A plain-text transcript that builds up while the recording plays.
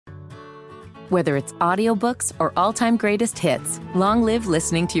Whether it's audiobooks or all-time greatest hits, long live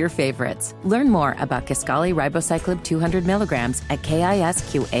listening to your favorites. Learn more about Kisqali Ribociclib 200 milligrams at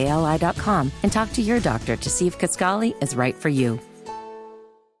KISQALI.com and talk to your doctor to see if Kisqali is right for you.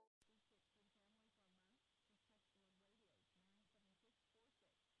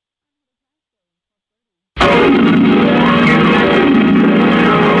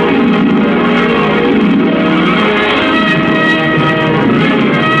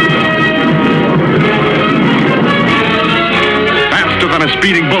 Than a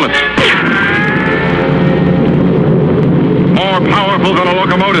speeding bullet. More powerful than a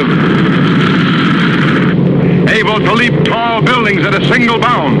locomotive. Able to leap tall buildings at a single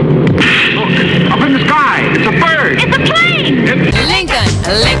bound. Look, up in the sky, it's a bird. It's a plane.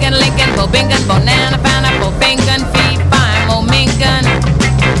 Lincoln, Bobingan, Bonana, Pineapple, Fingan, Fee, Fine, Momingan,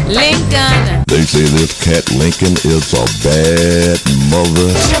 Lincoln. They say this cat Lincoln is a bad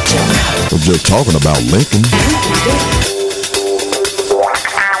mother. I'm just talking about Lincoln.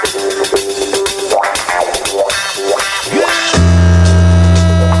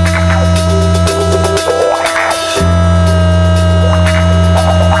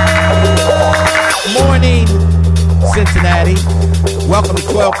 Cincinnati. Welcome to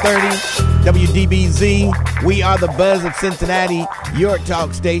 1230 WDBZ. We are the buzz of Cincinnati, your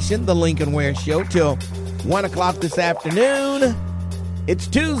talk station, the Lincoln Ware Show, till 1 o'clock this afternoon. It's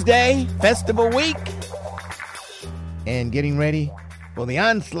Tuesday, festival week, and getting ready for the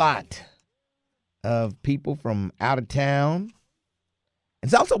onslaught of people from out of town.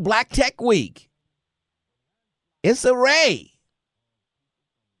 It's also Black Tech Week. Issa Rae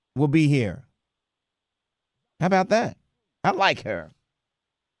will be here. How about that? I like her.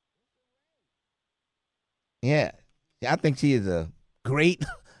 Yeah. I think she is a great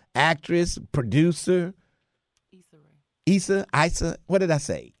actress, producer. Issa, what did I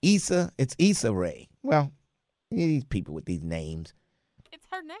say? Issa, it's Issa Rae. Well, these people with these names. It's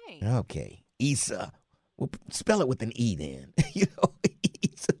her name. Okay. Issa. Well, spell it with an E then. You know,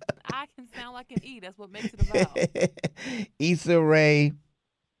 Issa. I can sound like an E. That's what makes it a vowel. Issa Rae.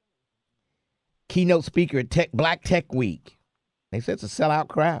 Keynote speaker at Black Tech Week. They said it's a sellout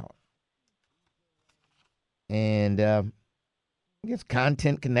crowd. And I guess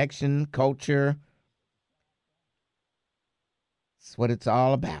content, connection, culture. That's what it's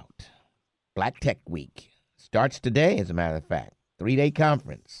all about. Black Tech Week. Starts today, as a matter of fact. 3-day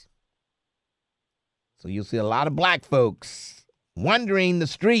conference. So you'll see a lot of black folks wandering the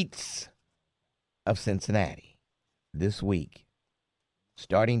streets of Cincinnati this week.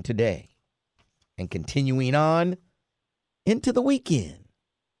 Starting today. And continuing on into the weekend.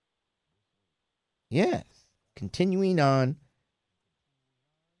 Yes, continuing on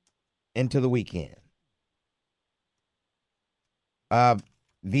into the weekend.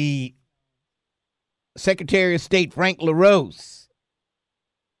 The Secretary of State, Frank LaRose,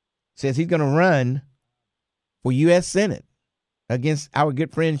 says he's going to run for U.S. Senate against our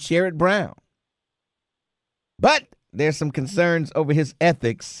good friend Sherrod Brown. But there's some concerns over his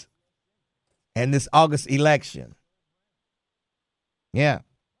ethics and this August election. Yeah.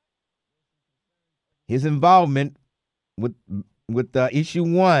 His involvement with issue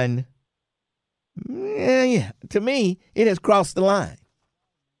 1, to me, it has crossed the line.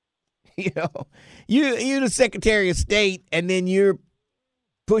 You know, you're the Secretary of State, and then you're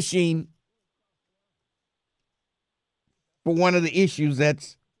pushing for one of the issues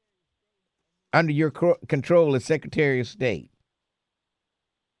that's under your control as Secretary of State.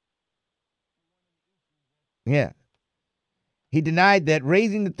 Yeah. He denied that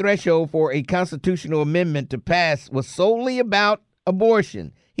raising the threshold for a constitutional amendment to pass was solely about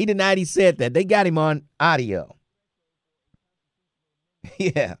abortion. He denied he said that. They got him on audio.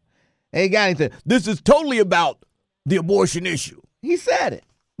 Yeah. They got him said, this is totally about the abortion issue. He said it.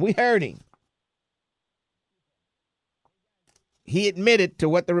 We heard him. He admitted to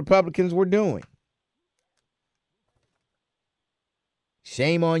what the Republicans were doing.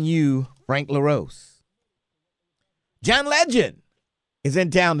 Shame on you, Frank LaRose. John Legend is in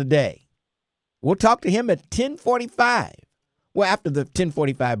town today. We'll talk to him at 10:45. Well, after the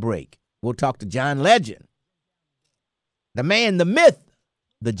 10:45 break, we'll talk to John Legend. The man, the myth,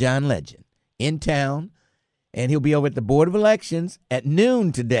 the John Legend, in town. And he'll be over at the Board of Elections at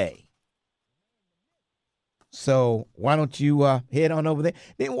noon today. So why don't you head on over there?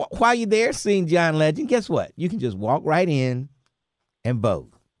 Then while you're there seeing John Legend, guess what? You can just walk right in and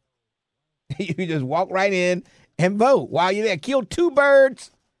vote. You just walk right in and vote while you're there. Kill 2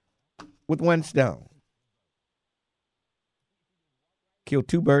 birds with 1 stone. Kill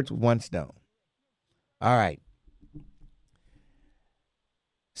 2 birds with 1 stone. All right.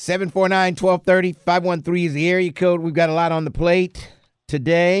 749-1230, 513 is the area code. We've got a lot on the plate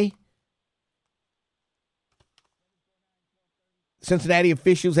today. Cincinnati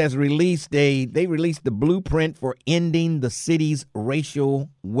officials has released the blueprint for ending the city's racial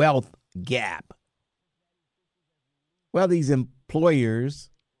wealth gap. Well, these employers,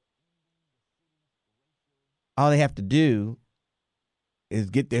 all they have to do is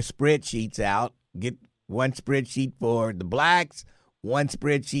get their spreadsheets out, get one spreadsheet for the blacks, one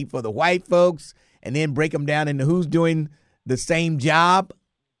spreadsheet for the white folks, and then break them down into who's doing the same job.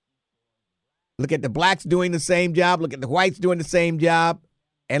 Look at the blacks doing the same job, look at the whites doing the same job,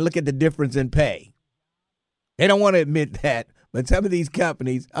 and look at the difference in pay. They don't want to admit that, but some of these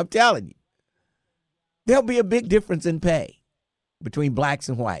companies, I'm telling you, there'll be a big difference in pay between blacks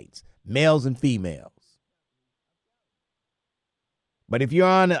and whites, males and females. But if you're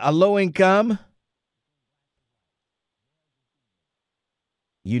on a low income,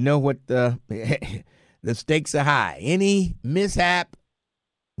 you know what the stakes are high. Any mishap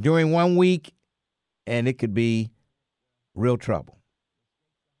during 1 week, and it could be real trouble.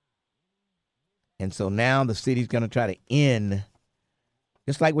 And so now the city's going to try to end,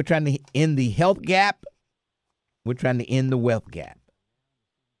 just like we're trying to end the health gap, we're trying to end the wealth gap.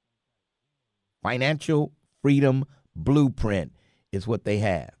 Financial freedom blueprint is what they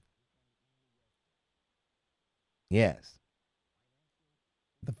have. Yes.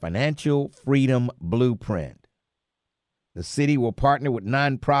 The financial freedom blueprint. The city will partner with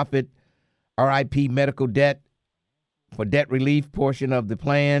nonprofit RIP Medical Debt for debt relief portion of the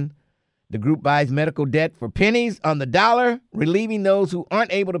plan. The group buys medical debt for pennies on the dollar, relieving those who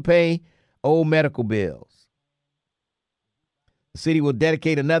aren't able to pay old medical bills. The city will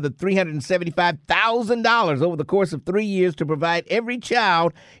dedicate another $375,000 over the course of 3 years to provide every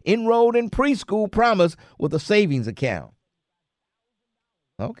child enrolled in preschool Promise with a savings account.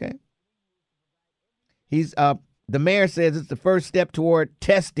 Okay. The mayor says it's the first step toward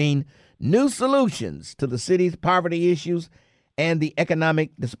testing new solutions to the city's poverty issues and the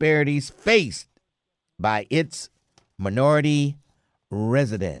economic disparities faced by its minority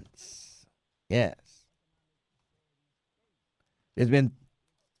residents. Yes. There's been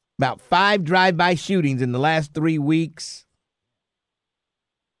about 5 drive-by shootings in the last 3 weeks.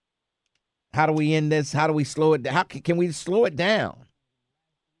 How do we end this? How do we slow it down? How can we slow it down?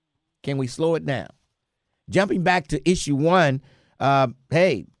 Can we slow it down? Jumping back to issue 1,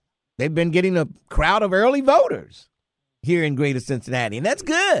 hey, they've been getting a crowd of early voters here in Greater Cincinnati, and that's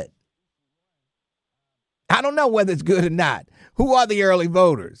good. I don't know whether it's good or not. Who are the early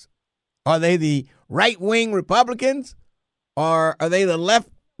voters? Are they the right-wing Republicans, or are they the left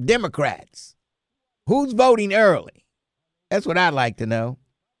Democrats? Who's voting early? That's what I'd like to know.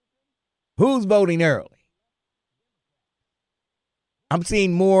 Who's voting early? I'm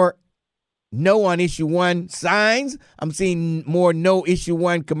seeing more no on issue 1 signs. I'm seeing more no issue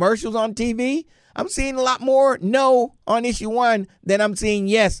 1 commercials on TV. I'm seeing a lot more no on issue 1 than I'm seeing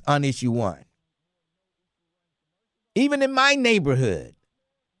yes on issue 1. Even in my neighborhood,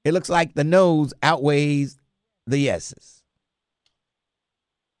 it looks like the no's outweighs the yeses.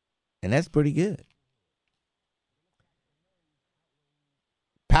 And that's pretty good.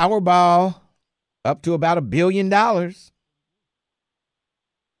 Powerball up to about $1 billion.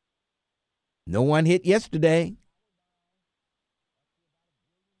 No one hit yesterday.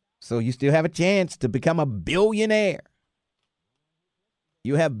 So you still have a chance to become a billionaire.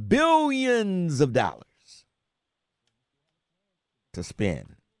 You have billions of dollars to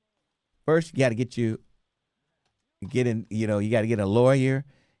spend. First, you got to get a lawyer.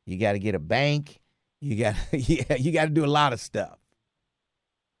 You got to get a bank. You got to do a lot of stuff.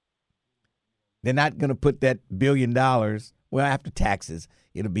 They're not going to put that $1 billion, well, after taxes,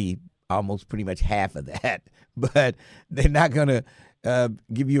 it'll be almost pretty much half of that. But they're not going to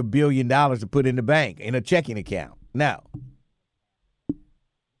give you $1 billion to put in the bank, in a checking account. No.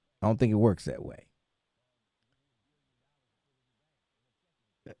 I don't think it works that way.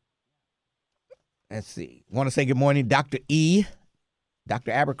 Let's see. Want to say good morning, Dr. E.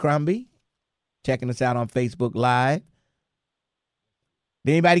 Dr. Abercrombie, checking us out on Facebook Live.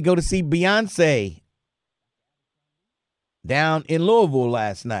 Did anybody go to see Beyonce down in Louisville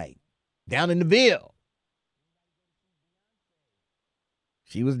last night? Down in the Ville?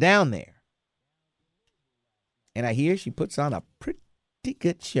 She was down there. And I hear she puts on a pretty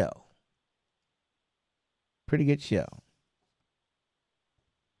good show. Pretty good show.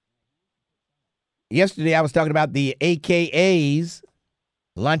 Yesterday I was talking about the AKAs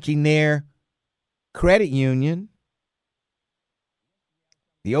launching their credit union.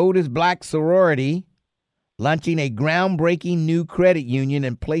 The oldest black sorority launching a groundbreaking new credit union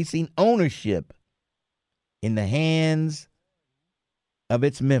and placing ownership in the hands of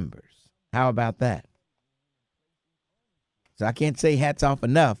its members. How about that? So I can't say hats off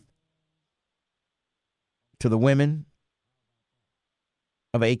enough to the women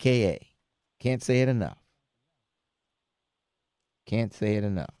of AKA. Can't say it enough. Can't say it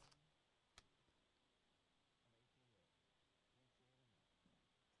enough.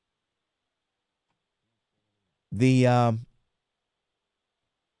 The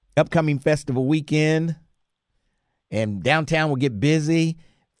upcoming festival weekend, and downtown will get busy.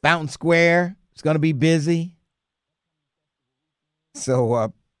 Fountain Square is going to be busy.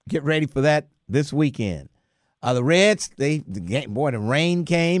 So get ready for that this weekend. The Reds, the rain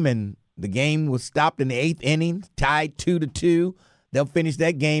came and the game was stopped in the 8th inning, tied 2-2. They'll finish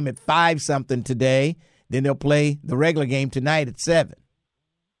that game at 5-something today. Then they'll play the regular game tonight at 7.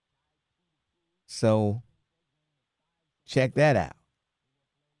 So check that out.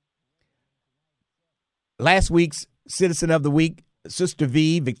 Last week's Citizen of the Week, Sister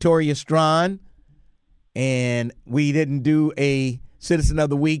V, Victoria Strawn, and we didn't do a Citizen of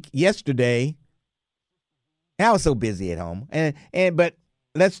the Week yesterday. I was so busy at home, but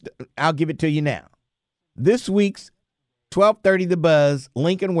I'll give it to you now. This week's 12:30 The Buzz,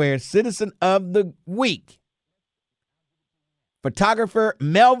 Lincoln Ware Citizen of the Week, photographer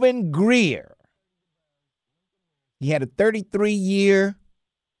Melvin Greer. He had a 33-year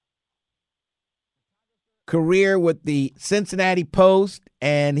career with the Cincinnati Post,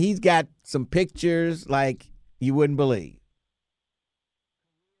 and he's got some pictures like you wouldn't believe.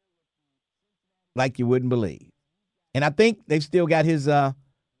 Like you wouldn't believe. And I think they've still got his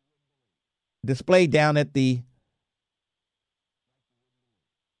display down at the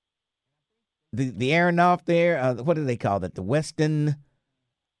Aronoff there. What do they call that? The Weston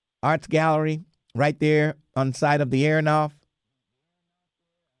Arts Gallery right there on the side of the Aronoff.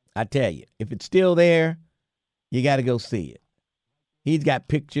 I tell you, if it's still there, you got to go see it. He's got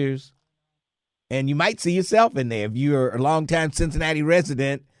pictures, and you might see yourself in there. If you're a longtime Cincinnati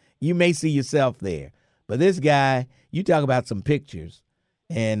resident, you may see yourself there. But this guy, you talk about some pictures.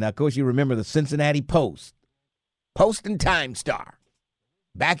 And, of course, you remember the Cincinnati Post and Time Star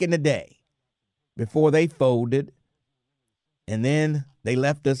back in the day before they folded. And then they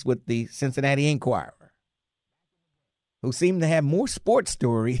left us with the Cincinnati Enquirer, who seemed to have more sports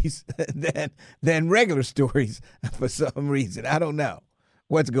stories than regular stories for some reason. I don't know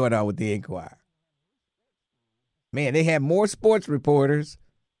what's going on with the Enquirer. Man, they have more sports reporters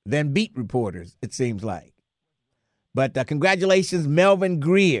than beat reporters, it seems like. But congratulations, Melvin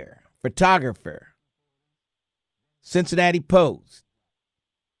Greer, photographer, Cincinnati Post.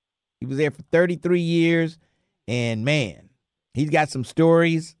 He was there for 33 years, and man, he's got some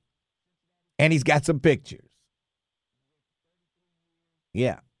stories, and he's got some pictures.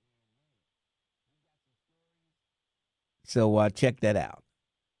 Yeah. So check that out.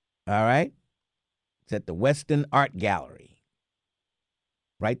 All right? It's at the Weston Art Gallery,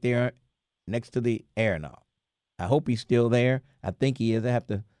 right there next to the Aronoff. I hope he's still there. I think he is. I have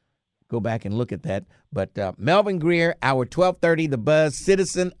to go back and look at that. But Melvin Greer, our 12:30 The Buzz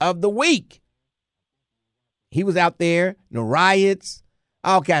Citizen of the Week. He was out there, the riots,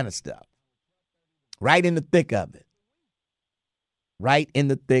 all kind of stuff. Right in the thick of it. Right in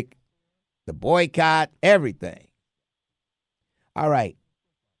the thick, the boycott, everything. All right.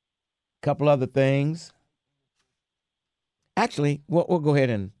 Couple other things. Actually, we'll go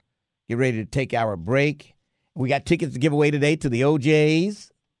ahead and get ready to take our break. We got tickets to give away today to the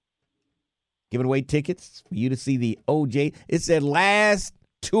OJs. Giving away tickets for you to see the OJ. It's their last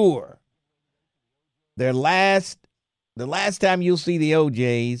tour. The last time you'll see the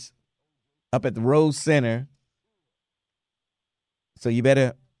OJs up at the Rose Center. So you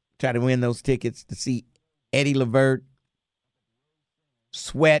better try to win those tickets to see Eddie Levert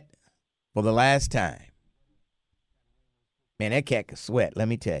sweat for the last time. Man, that cat could sweat, let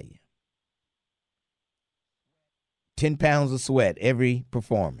me tell you. 10 pounds of sweat every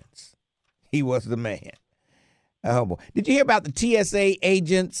performance. He was the man. Oh, boy. Did you hear about the TSA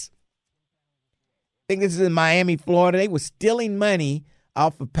agents? I think this is in Miami, Florida. They were stealing money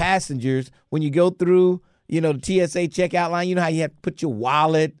off of passengers when you go through, the TSA checkout line. You know how you have to put your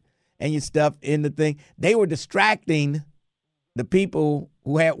wallet and your stuff in the thing? They were distracting the people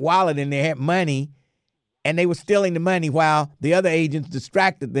who had wallet in there, had money, and they were stealing the money while the other agents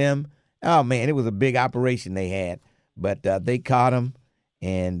distracted them. Oh, man, it was a big operation they had. But they caught them,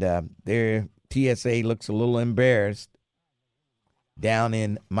 and their TSA looks a little embarrassed down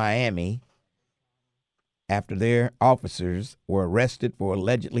in Miami after their officers were arrested for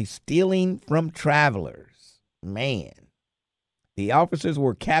allegedly stealing from travelers. Man. The officers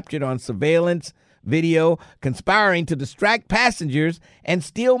were captured on surveillance video conspiring to distract passengers and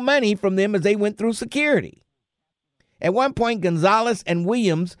steal money from them as they went through security. At one point, Gonzalez and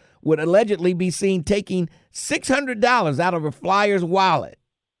Williams would allegedly be seen taking $600 out of a flyer's wallet.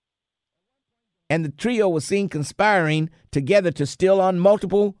 And the trio was seen conspiring together to steal on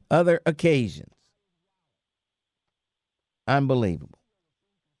multiple other occasions. Unbelievable.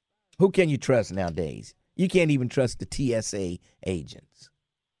 Who can you trust nowadays? You can't even trust the TSA agents.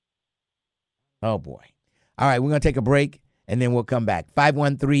 Oh, boy. All right, we're going to take a break, and then we'll come back.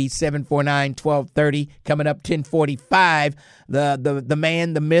 513-749-1230. Coming up 1045, the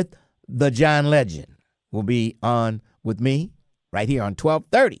man, the myth, the John Legend will be on with me right here on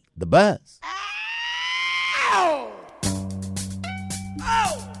 1230, The Buzz. Ow! Oh!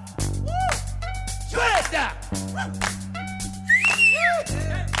 Woo! Smash that!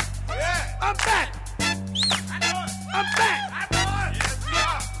 Yeah. I'm back! I'm back!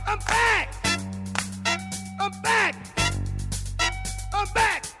 I'm back! I'm back! I'm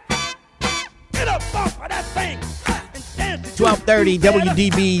back! Get up off of that thing! 1230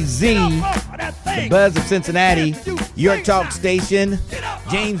 WDBZ, The Buzz of Cincinnati, your talk station.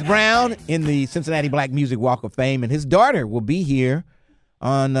 James Brown in the Cincinnati Black Music Walk of Fame, and his daughter will be here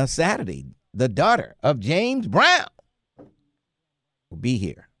on Saturday. The daughter of James Brown will be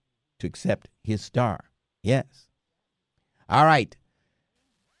here to accept his star. Yes. All right.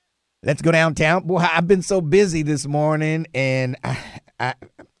 Let's go downtown. Boy, I've been so busy this morning, and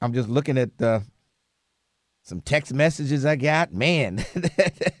I'm just looking at some text messages I got. Man.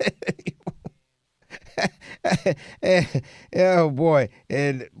 Oh, boy.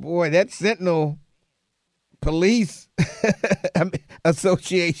 And, boy, that Sentinel Police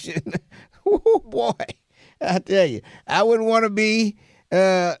Association. Oh, boy. I tell you, I wouldn't want to be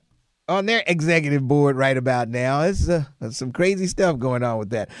on their executive board right about now. It's some crazy stuff going on with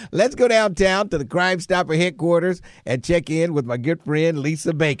that. Let's go downtown to the Crime Stopper headquarters and check in with my good friend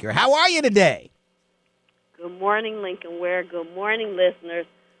Lisa Baker. How are you today? Good morning, Lincoln Ware. Good morning, listeners.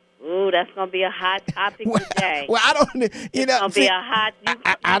 Ooh, that's going to be a hot topic today. Well, I don't, it's going to be a hot, you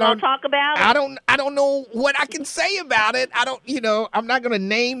going to talk about it? I don't know what I can say about it. I'm not going to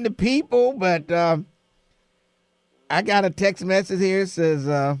name the people, but I got a text message here that says,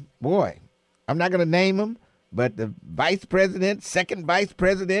 boy, I'm not going to name them, but the vice president, second vice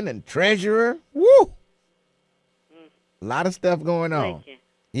president, and treasurer, woo, a lot of stuff going on. Thank you.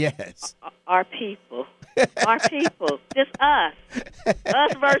 Yes. Our people. Our people. Just us.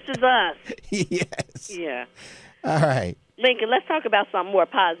 Us versus us. Yes. Yeah. All right. Lincoln, let's talk about something more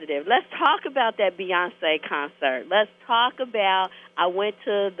positive. Let's talk about that Beyonce concert. Let's talk about, I went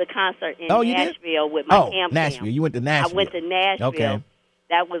to the concert in Nashville with my camp. Nashville. You went to Nashville. I went to Nashville. Okay.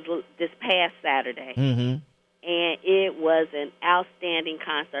 That was this past Saturday. Mm-hmm. And it was an outstanding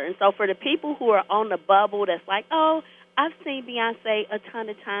concert. And so for the people who are on the bubble that's like, oh, I've seen Beyonce a ton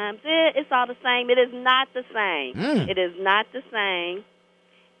of times. It's all the same. It is not the same. It is not the same.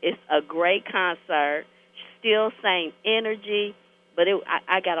 It's a great concert. Still same energy, but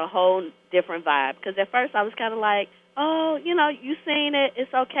I got a whole different vibe. Because at first I was kind of like, oh, you seen it.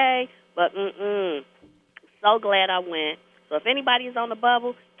 It's okay. But so glad I went. So if anybody's on the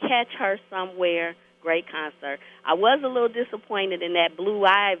bubble, catch her somewhere. Great concert. I was a little disappointed in that Blue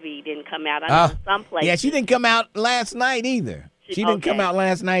Ivy didn't come out. I know some places. Yeah, she didn't come out last night either. She didn't come out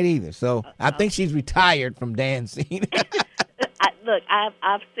last night either. So I think she's retired from dancing. Look,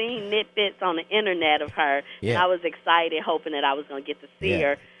 I've seen nitbits on the internet of her, and I was excited, hoping that I was going to get to see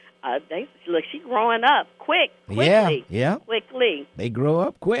her. Look, she's growing up quickly. Yeah. Quickly. They grow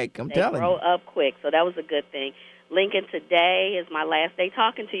up quick, I'm telling you. They grow up quick, so that was a good thing. Lincoln, today is my last day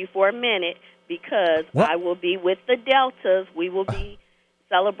talking to you for a minute because I will be with the Deltas. We will be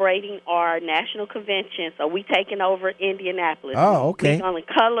celebrating our national convention, so we taking over Indianapolis. Oh, okay. We're going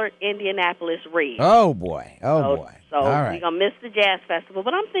to color Indianapolis red. Oh, boy. So All right. we're going to miss the Jazz Festival,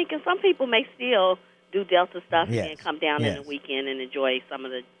 but I'm thinking some people may still do Delta stuff and come down in the weekend and enjoy some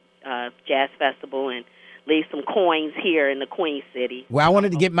of the Jazz Festival and leave some coins here in the Queen City. Well, I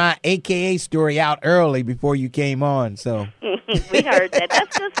wanted to get my AKA story out early before you came on, so. We heard that.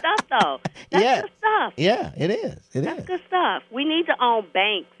 That's good stuff, though. That's good stuff. Yeah, it is. That's good stuff. We need to own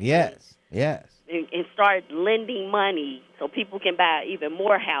banks. Yes. And start lending money so people can buy even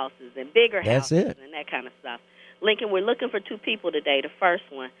more houses and bigger houses and that kind of stuff. Lincoln, we're looking for two people today. The first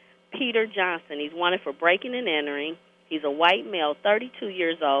one, Peter Johnson. He's wanted for breaking and entering. He's a white male, 32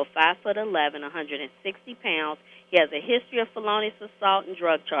 years old, 5'11", 160 pounds. He has a history of felonious assault and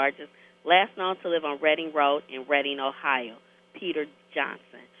drug charges. Last known to live on Reading Road in Reading, Ohio. Peter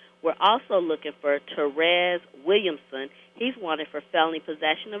Johnson. We're also looking for Therese Williamson. He's wanted for felony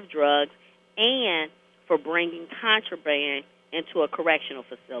possession of drugs and for bringing contraband into a correctional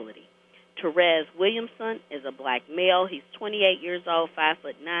facility. Therese Williamson is a black male. He's 28 years old,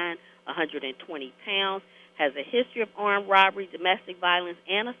 5'9", 120 pounds, has a history of armed robbery, domestic violence,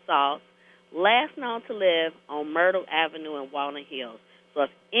 and assault, last known to live on Myrtle Avenue in Walnut Hills. So if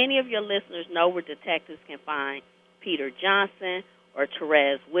any of your listeners know where detectives can find Peter Johnson or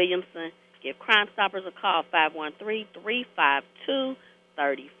Therese Williamson, give Crime Stoppers a call,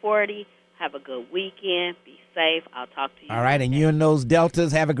 513-352-3040. Have a good weekend. Be safe. I'll talk to you. All right, and you and those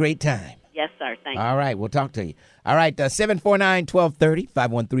Deltas have a great time. Yes, sir. Thank you. All right, we'll talk to you. All right, 749-1230,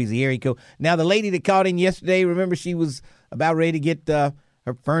 513 is the area code. Now, the lady that called in yesterday, remember she was about ready to get her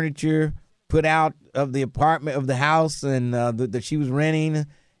furniture put out of the apartment, of the house, and that she was renting,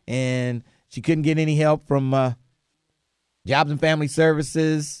 and she couldn't get any help from Jobs and Family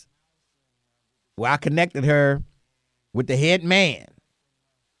Services. Well, I connected her with the head man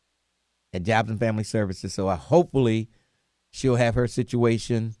at Jobs and Family Services, so hopefully she'll have her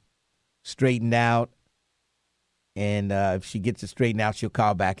situation straightened out, and if she gets it straightened out, she'll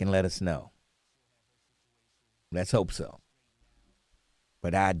call back and let us know. Let's hope so.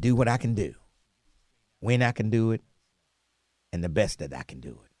 But I do what I can do, when I can do it, and the best that I can do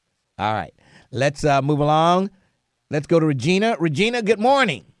it. All right, let's move along. Let's go to Regina. Regina, good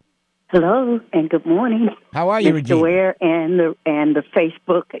morning. Hello and good morning. How are you, Mr. Regina? Ware and the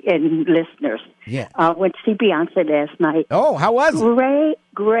Facebook and listeners. Yeah. Went to see Beyonce last night. Oh, how was it?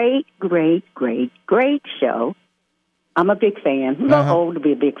 Great show. I'm a big fan. I'm a little old to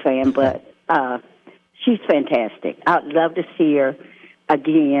be a big fan, but she's fantastic. I'd love to see her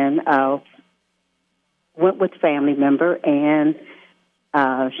again. Went with family member, and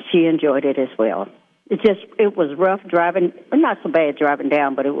she enjoyed it as well. It was rough driving, not so bad driving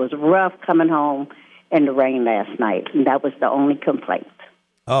down, but it was rough coming home in the rain last night, and that was the only complaint.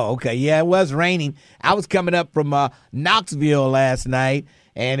 Oh, okay. Yeah, it was raining. I was coming up from Knoxville last night,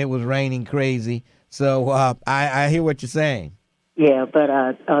 and it was raining crazy. So I hear what you're saying. Yeah, but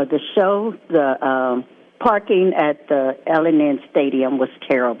the show, the parking at the L&N Stadium was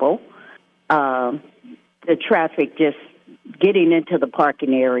terrible. The traffic just getting into the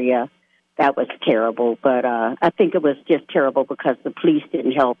parking area, that was terrible. But I think it was just terrible because the police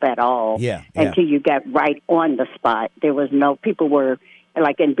didn't help at all. Yeah. Until you got right on the spot. There was people were,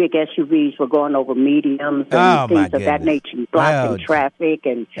 like in big SUVs, were going over mediums and things of that nature, blocking traffic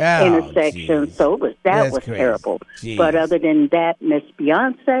and intersections. Geez. So that was terrible. Jeez. But other than that, Miss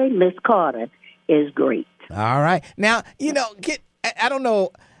Beyonce, Miss Carter is great. All right. Now, I don't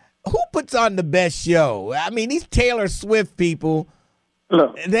know, who puts on the best show? I mean, these Taylor Swift people,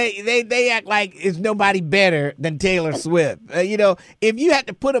 look, they act like it's nobody better than Taylor Swift. If you had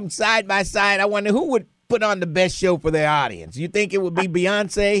to put them side by side, I wonder who would put on the best show for their audience. You think it would be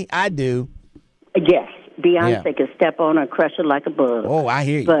Beyonce? I do. Yes, Beyonce can step on her and crush her like a bug. Oh, I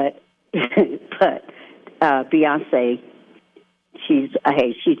hear you. But Beyonce, she's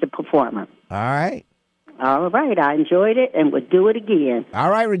a performer. All right. All right, I enjoyed it, and we'll do it again.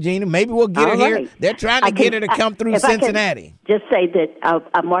 All right, Regina, maybe we'll get her here. They're trying to get her to come through Cincinnati. Just say that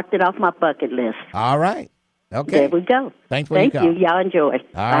I marked it off my bucket list. All right. Okay. There we go. Thanks for your call. Thank you. Y'all enjoy.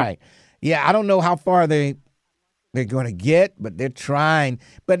 All right. Yeah, I don't know how far they're going to get, but they're trying.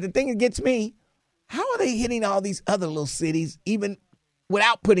 But the thing that gets me, how are they hitting all these other little cities even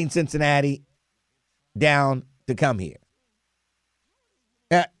without putting Cincinnati down to come here?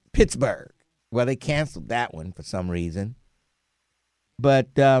 Pittsburgh. Well, they canceled that one for some reason. But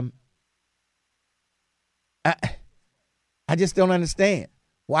I just don't understand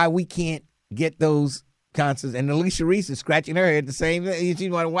why we can't get those concerts. And Alicia Reese is scratching her head the same thing. She's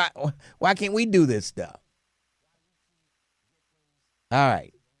wondering, why can't we do this stuff? All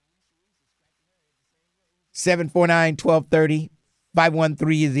right. 749-1230,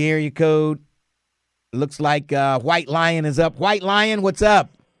 513 is the area code. Looks like White Lion is up. White Lion, what's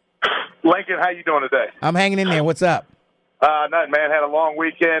up? Lincoln, how you doing today? I'm hanging in there. What's up? Nothing, man. Had a long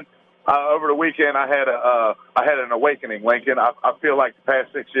weekend. Over the weekend, I had an awakening, Lincoln. I feel like the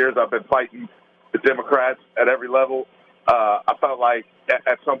past 6 years I've been fighting the Democrats at every level. I felt like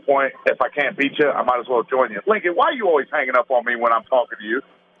at some point, if I can't beat you, I might as well join you. Lincoln, why are you always hanging up on me when I'm talking to you?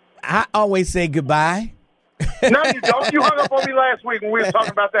 I always say goodbye. No, you don't. You hung up on me last week when we were talking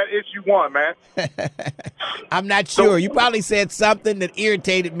about that issue 1, man. I'm not sure. You probably said something that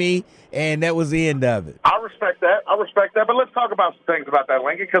irritated me, and that was the end of it. I respect that. But let's talk about some things about that,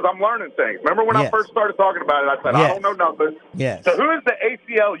 Lincoln, because I'm learning things. Remember when I first started talking about it, I said, I don't know nothing. Yes. So who is the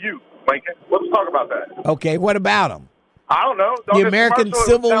ACLU, Lincoln? Let's talk about that. Okay, what about them? I don't know. The American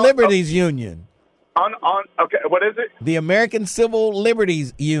Civil Liberties Union. Okay, what is it? The American Civil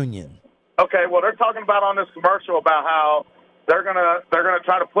Liberties Union. Okay, well, they're talking about on this commercial about how they're gonna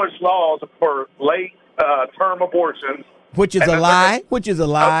try to push laws for late term abortions, which is a lie. Which is a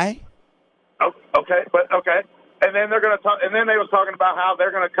lie. Okay, but okay, and then they're gonna talk, and then they was talking about how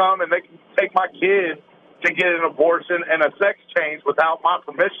they're gonna come and they can take my kid to get an abortion and a sex change without my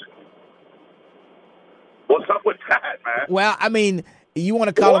permission. What's up with that, man? Well, I mean, you want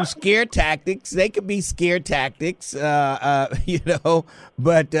to call them scare tactics. They could be scare tactics, but I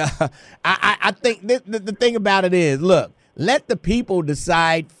think the thing about it is, look, let the people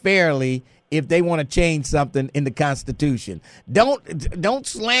decide fairly if they want to change something in the Constitution. Don't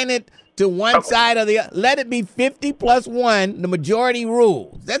slant it to one side or the other. Let it be 50+1, the majority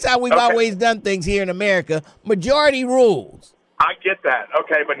rules. That's how we've always done things here in America. Majority rules. I get that.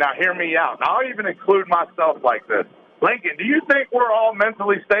 Okay, but now hear me out. Now, I'll even include myself like this. Lincoln, do you think we're all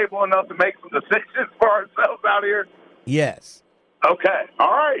mentally stable enough to make some decisions for ourselves out here? Yes. Okay. All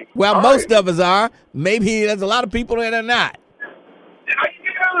right. Well, most of us are. Maybe there's a lot of people that are not. Yeah,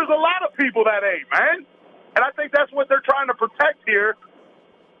 there's a lot of people that ain't, man. And I think that's what they're trying to protect here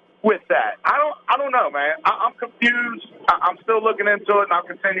with that. I don't know, man. I'm confused. I'm still looking into it, and I'll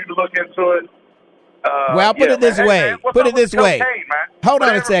continue to look into it. Put it this way. Man, put it this way. Cocaine, man? Hold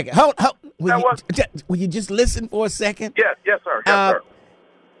on a second. Will you just listen for a second? Yes, sir. Yes, sir.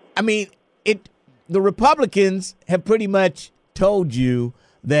 I mean, the Republicans have pretty much told you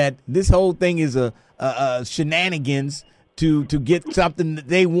that this whole thing is a shenanigans to get something that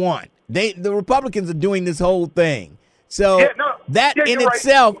they want. The Republicans are doing this whole thing. So in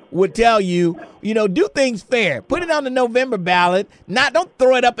itself would tell you, do things fair. Put it on the November ballot. Don't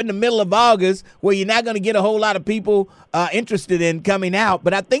throw it up in the middle of August where you're not going to get a whole lot of people interested in coming out.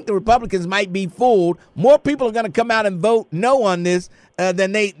 But I think the Republicans might be fooled. More people are going to come out and vote no on this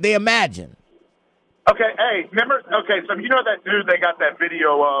than they imagine. Okay, hey, remember? Okay, so you know that dude, they got that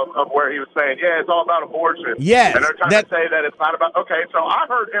video of where he was saying, it's all about abortion. Yes. And they're trying to say that it's not about, okay, so I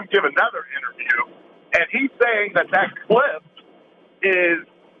heard him give another interview, and he's saying that clip is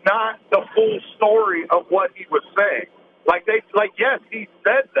not the full story of what he was saying. Yes, he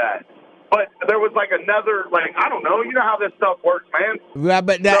said that, but there was another, I don't know, you know how this stuff works, man. Right,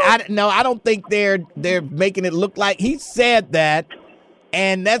 but I don't think they're making it look like he said that,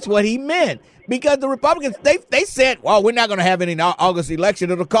 and that's what he meant. Because the Republicans, they said, well, we're not going to have any August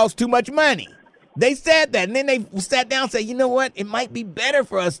election. It'll cost too much money. They said that, and then they sat down and said, you know what? It might be better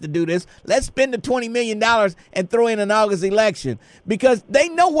for us to do this. Let's spend the $20 million and throw in an August election because they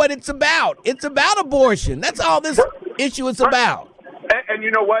know what it's about. It's about abortion. That's all this issue is about. And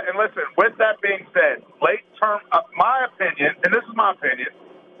you know what? And listen, with that being said, late term, my opinion, and this is my opinion,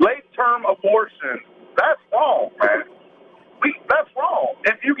 late term abortion, that's wrong, man. That's wrong.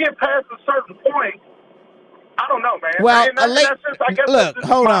 If you get past a certain point, I don't know, man. Well,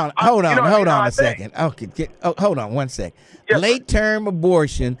 hold on a second. Okay, hold on one second. Yes, late term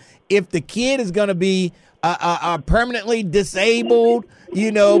abortion. If the kid is going to be permanently disabled,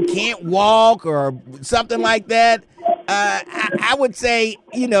 can't walk or something like that, I would say,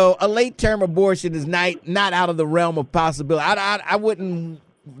 a late term abortion is not out of the realm of possibility. I wouldn't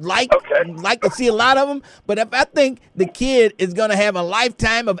like to see a lot of them, but if I think the kid is going to have a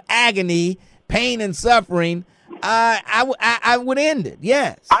lifetime of agony, pain, and suffering, I would end it.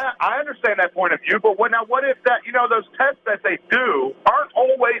 Yes, I understand that point of view, but what if that those tests that they do aren't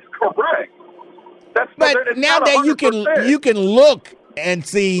always correct? But nowadays you can look and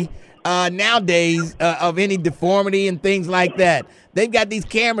see nowadays of any deformity and things like that. They've got these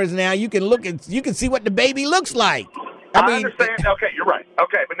cameras now. You can look and you can see what the baby looks like. I mean, understand. Okay, you're right.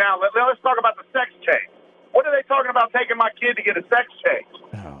 Okay, but now let's talk about the sex change. What are they talking about taking my kid to get a sex change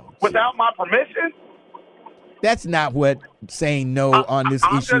without my permission? That's not what saying no on this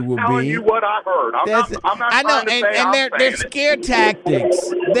issue will be. I'm just telling you what I heard. I'm not they're scare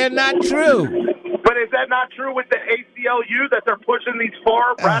tactics. They're not true. But is that not true with the ACLU that they're pushing these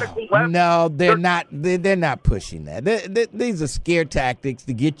far radical left? No, they're not. They're not pushing that. These are scare tactics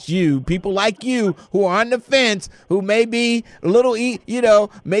to get you, people like you, who are on the fence, who may be a little,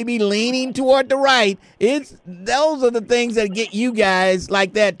 maybe leaning toward the right. Those are the things that get you guys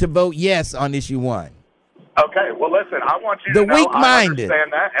like that to vote yes on issue 1. Okay, well, listen, I want you to know I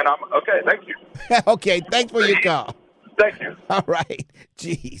understand that, and I'm okay. Thank you. Okay, thanks for your call. Thank you. All right.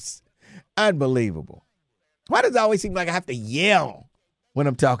 Jeez. Unbelievable. Why does it always seem like I have to yell when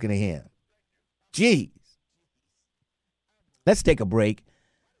I'm talking to him? Jeez. Let's take a break.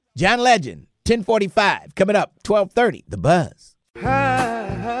 John Legend, 1045, coming up, 1230, The Buzz.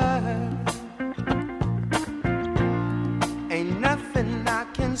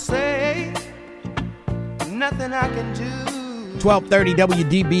 can say, nothing I can do. 1230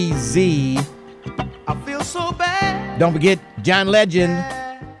 WDBZ. I feel so bad. Don't forget John Legend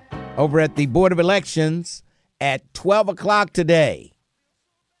over at the Board of Elections at 12 o'clock today.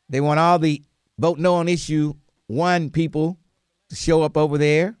 They want all the vote no on issue 1 people to show up over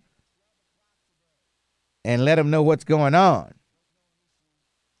there and let them know what's going on.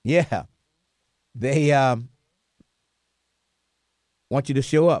 Yeah. They want you to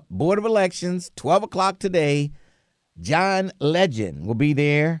show up. Board of Elections, 12 o'clock today. John Legend will be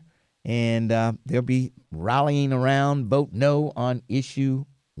there, and they'll be rallying around vote no on issue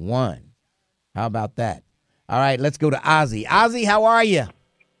 1. How about that? All right, let's go to Ozzy. Ozzy, how are you?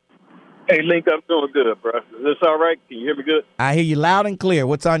 Hey, Link, I'm doing good, bro. Is this all right? Can you hear me good? I hear you loud and clear.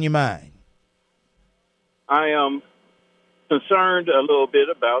 What's on your mind? I am concerned a little bit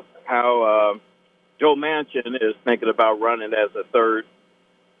about how Joe Manchin is thinking about running as a third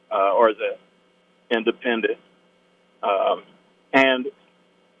or as an independent. And,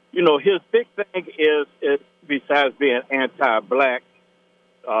 you know, his big thing is besides being anti-black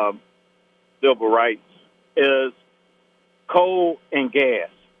civil rights, is coal and gas.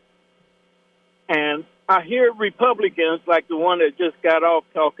 And I hear Republicans like the one that just got off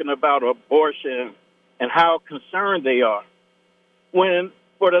talking about abortion and how concerned they are. When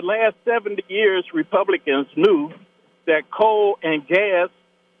for the last 70 years, Republicans knew that coal and gas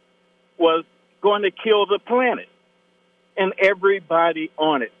was going to kill the planet and everybody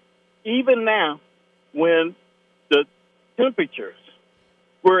on it. Even now, when the temperatures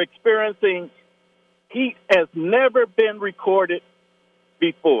we're experiencing, heat has never been recorded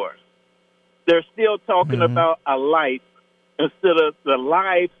before. They're still talking about a life instead of the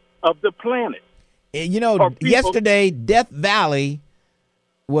life of the planet. You know, yesterday, Death Valley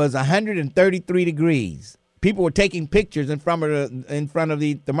was 133 degrees. People were taking pictures in front of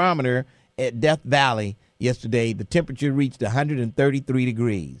the thermometer at Death Valley yesterday. The temperature reached 133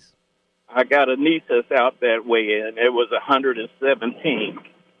 degrees. I got a niece that's out that way, and it was 117.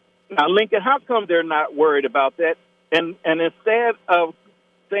 Now, Lincoln, how come they're not worried about that? And instead of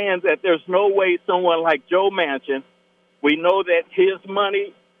saying that there's no way someone like Joe Manchin, we know that his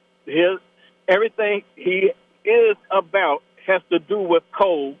money, everything he is about has to do with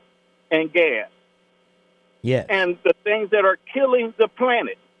coal and gas. Yes. And the things that are killing the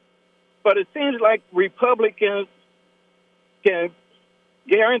planet. But it seems like Republicans can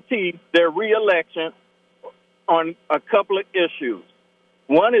guarantee their reelection on a couple of issues.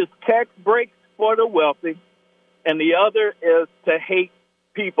 One is tax breaks for the wealthy, and the other is to hate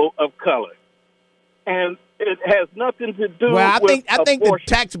people of color. And it has nothing to do with I think the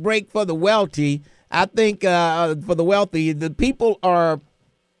tax break for the wealthy, the people are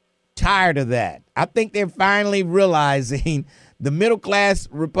tired of that. I think they're finally realizing, the middle-class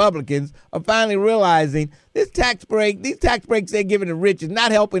Republicans are finally realizing these tax breaks they're giving the rich is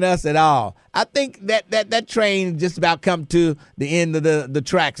not helping us at all. I think that train just about come to the end of the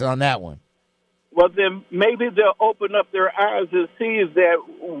tracks on that one. Well, then maybe they'll open up their eyes and see that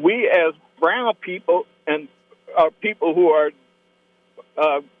we as brown people and people who are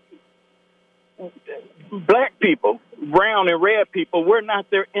black people, brown and red people, we're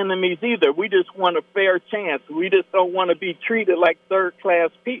not their enemies either. We just want a fair chance. We just don't want to be treated like third-class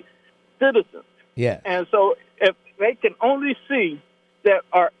citizens. Yeah. And so if they can only see that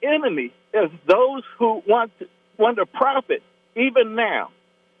our enemy is those who want to profit, even now,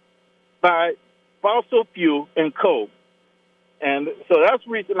 by fossil fuel and coal. And so that's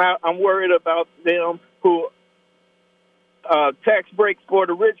the reason I'm worried about them who tax breaks for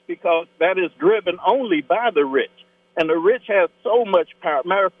the rich, because that is driven only by the rich. And the rich have so much power.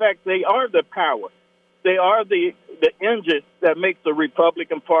 Matter of fact, they are the power. They are the engine that makes the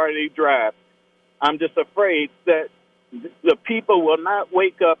Republican Party drive. I'm just afraid that the people will not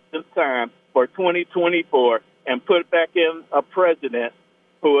wake up in time for 2024 and put back in a president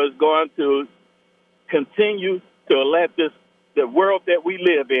who is going to continue to let the world that we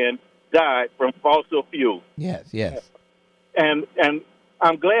live in die from fossil fuel. Yes, yes. And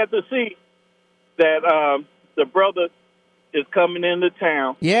I'm glad to see that the brother is coming into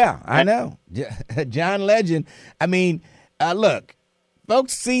town. Yeah, I know. John Legend. I mean, look,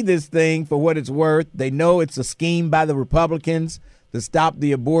 folks see this thing for what it's worth. They know it's a scheme by the Republicans to stop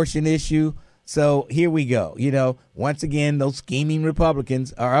the abortion issue. So here we go. You know, once again, those scheming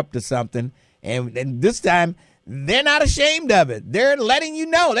Republicans are up to something. And this time, they're not ashamed of it. They're letting you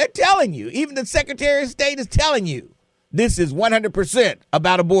know. They're telling you. Even the Secretary of State is telling you this is 100%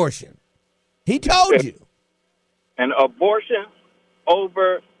 about abortion. He told you. And abortion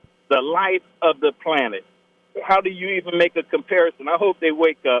over the life of the planet. how do you even make a comparison? I hope they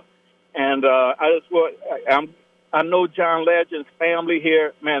wake up. And I know John Legend's family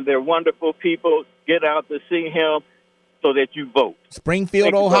here. Man, they're wonderful people. Get out to see him so that you vote.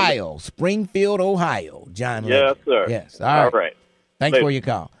 Springfield, Ohio. Springfield, Ohio. John Legend. Yes, sir. Yes. All right. Thanks Later. for your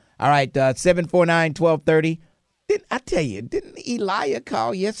call. All right, 749-1230. Didn't Elijah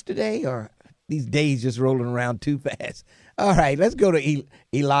call yesterday, or these days just rolling around too fast? All right, let's go to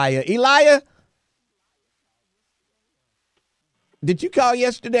Elijah. Elijah, did you call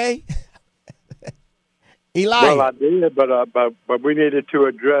yesterday? Elijah. Well, I did, but we needed to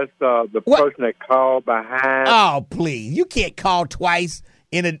address the person that called behind. Oh, please. You can't call twice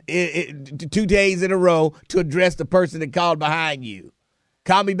in 2 days in a row to address the person that called behind you.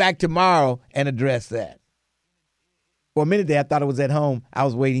 Call me back tomorrow and address that. For a minute there, I thought I was at home. I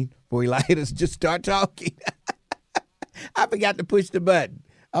was waiting for Elijah to just start talking. I forgot to push the button.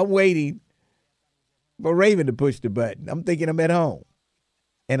 I'm waiting for Raven to push the button. I'm thinking I'm at home,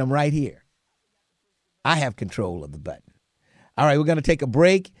 and I'm right here. I have control of the button. All right, we're going to take a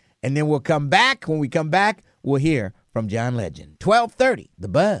break, and then we'll come back. When we come back, we'll hear from John Legend. 1230, The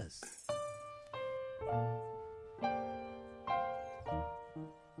Buzz.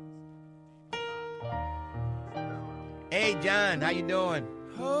 Hey, John, how you doing?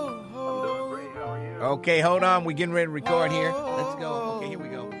 I'm doing great. How are you? Okay, hold on. We're getting ready to record here. Let's go. Okay, here we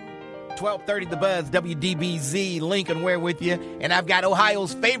go. 1230 The Buzz, WDBZ, Lincoln Ware with you. And I've got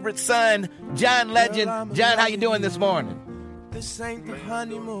Ohio's favorite son, John Legend. John, how you doing this morning? This ain't the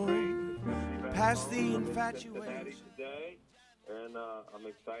honeymoon. Past the infatuation. Today, and I'm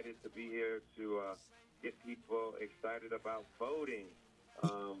excited to be here to get people excited about voting.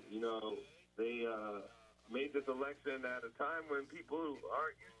 They made this election at a time when people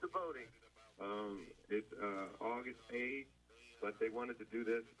aren't used to voting. It's August 8th, but they wanted to do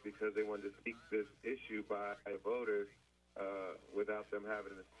this because they wanted to seek this issue by voters without them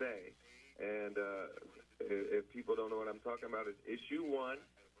having a say. And if people don't know what I'm talking about, it's Issue 1.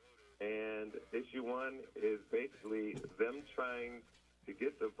 And Issue 1 is basically them trying to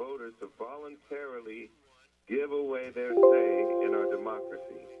get the voters to voluntarily give away their say in our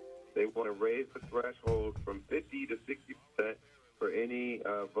democracy. They want to raise the threshold from 50 to 60% for any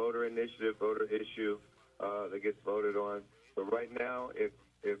voter initiative, voter issue that gets voted on. So right now, if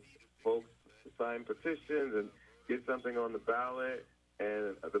folks sign petitions and get something on the ballot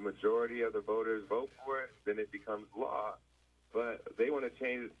and the majority of the voters vote for it, then it becomes law. But they want to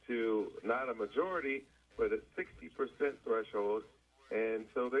change it to not a majority, but a 60% threshold. And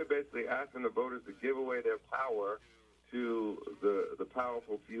so they're basically asking the voters to give away their power to the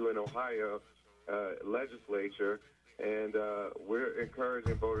powerful few in Ohio legislature, and we're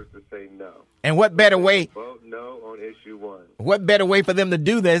encouraging voters to say no. And what better way? Vote no on Issue 1. What better way for them to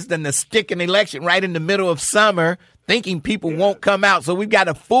do this than to stick an election right in the middle of summer, thinking people won't come out? So we've got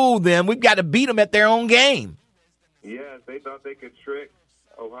to fool them. We've got to beat them at their own game. Yes, they thought they could trick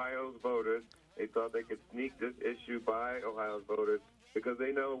Ohio's voters. They thought they could sneak this issue by Ohio's voters because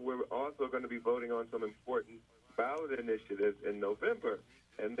they know we're also going to be voting on some important ballot initiatives in November,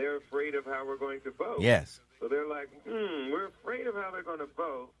 and they're afraid of how we're going to vote. Yes. So they're like, we're afraid of how they're going to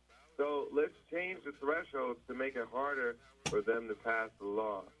vote, so let's change the thresholds to make it harder for them to pass the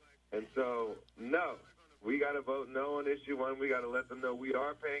law. And so, no, we got to vote no on Issue 1. We got to let them know we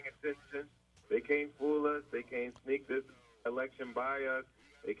are paying attention. They can't fool us. They can't sneak this election by us.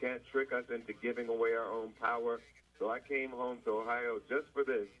 They can't trick us into giving away our own power. So I came home to Ohio just for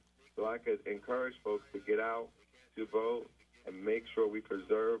this, so I could encourage folks to get out to vote and make sure we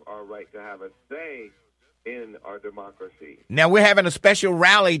preserve our right to have a say in our democracy. Now, we're having a special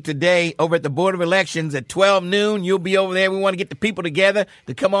rally today over at the Board of Elections at 12 noon. You'll be over there. We want to get the people together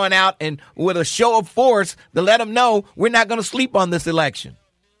to come on out and with a show of force to let them know we're not going to sleep on this election.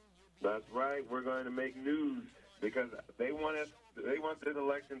 That's right. We're going to make news because they want this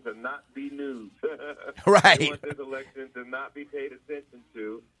election to not be news. Right. They want this election to not be paid attention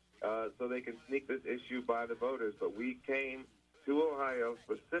to. So they can sneak this issue by the voters. But we came to Ohio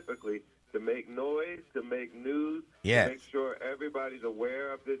specifically to make noise, to make news, yes, to make sure everybody's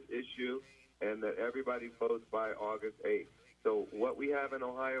aware of this issue and that everybody votes by August 8th. So what we have in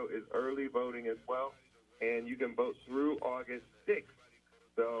Ohio is early voting as well, and you can vote through August 6th.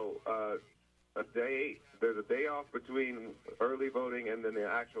 So there's a day off between early voting and then the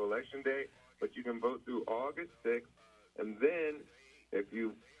actual election day, but you can vote through August 6th, and then if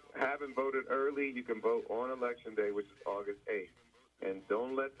you haven't voted early, you can vote on Election Day, which is August 8th. And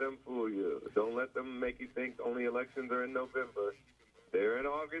don't let them fool you. Don't let them make you think only elections are in November. They're in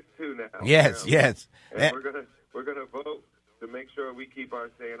August too now. Yes, yes. And we're gonna vote to make sure we keep our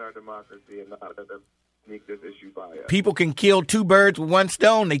say in our democracy and not let them sneak this issue by us. People can kill two birds with one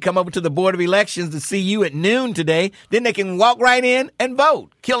stone. They come over to the Board of Elections to see you at noon today. Then they can walk right in and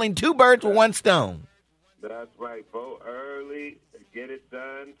vote, killing two birds with one stone. That's right. Vote early, get it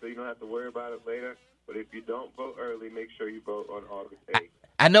done so you don't have to worry about it later. But if you don't vote early, make sure you vote on August 8th.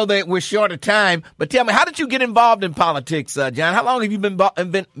 I know that we're short of time, but tell me, how did you get involved in politics, John? How long have you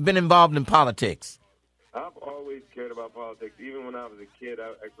been involved in politics? I've always cared about politics. Even when I was a kid,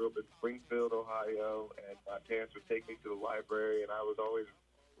 I grew up in Springfield, Ohio, and my parents would take me to the library, and I was always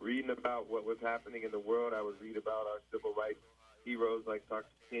reading about what was happening in the world. I would read about our civil rights heroes like Dr.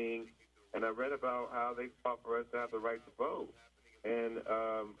 King, and I read about how they fought for us to have the right to vote. And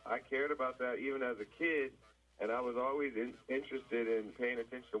I cared about that even as a kid, and I was always interested in paying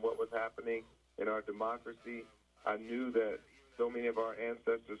attention to what was happening in our democracy. I knew that so many of our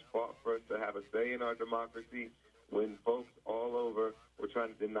ancestors fought for us to have a say in our democracy when folks all over were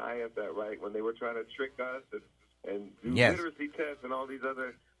trying to deny us that right, when they were trying to trick us and do literacy tests and all these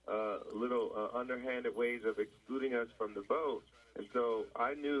other little underhanded ways of excluding us from the vote. And so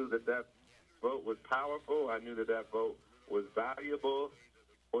I knew that vote was powerful. I knew that vote was valuable,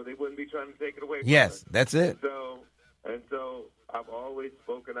 or they wouldn't be trying to take it away from us. Yes, that's it. And so I've always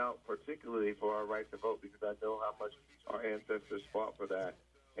spoken out particularly for our right to vote because I know how much our ancestors fought for that.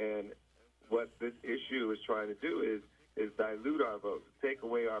 And what this issue is trying to do is dilute our vote, take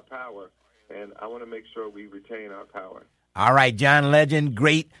away our power. And I want to make sure we retain our power. All right, John Legend,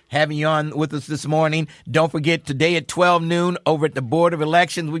 great having you on with us this morning. Don't forget, today at 12 noon over at the Board of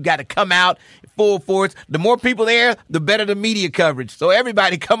Elections, we've got to come out full force. The more people there, the better the media coverage. So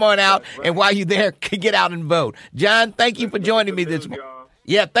everybody come on out, and while you're there, get out and vote. John, thank you for joining me this morning.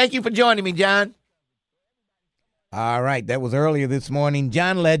 Yeah, thank you for joining me, John. All right, that was earlier this morning.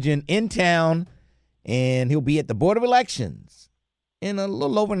 John Legend in town, and he'll be at the Board of Elections in a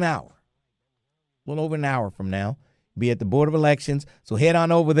little over an hour. A little over an hour from now. Be at the Board of Elections. So head on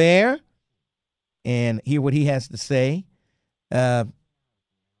over there and hear what he has to say. A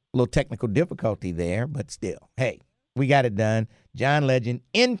little technical difficulty there, but still. Hey, we got it done. John Legend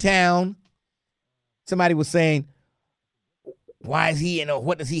in town. Somebody was saying, why is he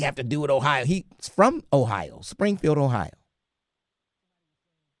what does he have to do with Ohio? He's from Ohio, Springfield, Ohio.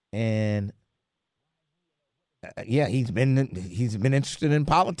 And he's been interested in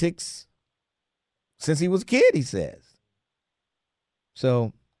politics since he was a kid, he says.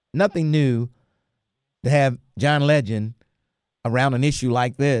 So nothing new to have John Legend around an issue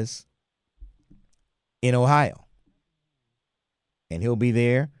like this in Ohio. And he'll be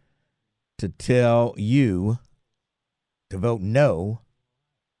there to tell you to vote no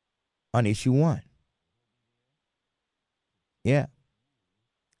on issue 1. Yeah.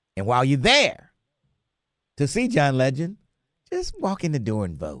 And while you're there to see John Legend, just walk in the door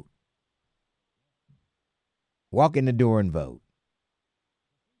and vote. Walk in the door and vote.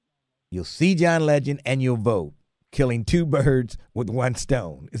 You'll see John Legend and you'll vote. Killing two birds with one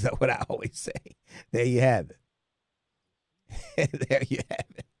stone. Is that what I always say? There you have it. There you have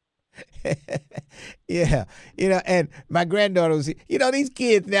it. Yeah. And my granddaughter was, these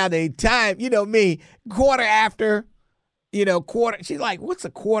kids now, they time, me, quarter after, she's like, what's a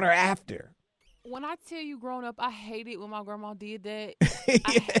quarter after? When I tell you growing up, I hated when my grandma did that.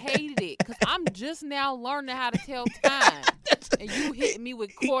 I hated it because I'm just now learning how to tell time. And you hit me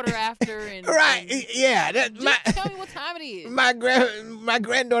with quarter after. Right, yeah. Tell me what time it is. My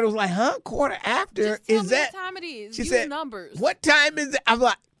granddaughter was like, huh? Quarter after? Just tell me what time it is. She Use said, numbers. What time is it? I'm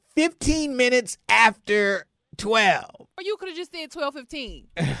like, 15 minutes after 12. Or you could have just said 12:15.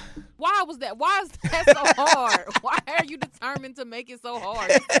 Why was that? Why is that so hard? Why are you determined to make it so hard?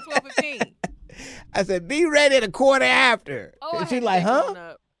 It's 12:15. I said, be ready at a quarter after. Oh, and she's like,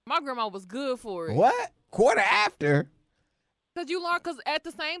 huh? My grandma was good for it. What? Quarter after? Because at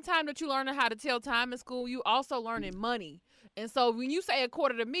the same time that you learning how to tell time in school, you also learning money. And so when you say a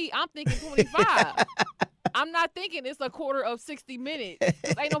quarter to me, I'm thinking 25. I'm not thinking it's a quarter of 60 minutes.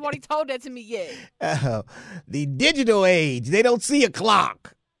 Ain't nobody told that to me yet. The digital age, they don't see a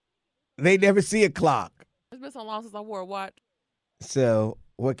clock. They never see a clock. It's been so long since I wore a watch. So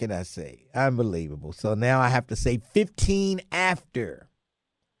what can I say? Unbelievable. So now I have to say 15 after,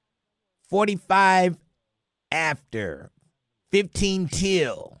 45 after, 15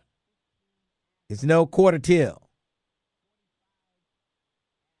 till. It's no quarter till.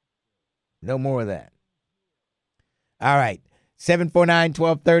 No more of that. All right.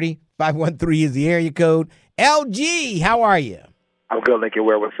 749-1230, 513 is the area code. LG, how are you? I'm good, Lincoln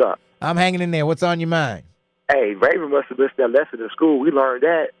Ware. What's up? I'm hanging in there. What's on your mind? Hey, Raven must have missed that lesson in school. We learned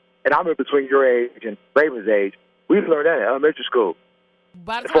that, and I'm in between your age and Raven's age. We learned that in elementary school.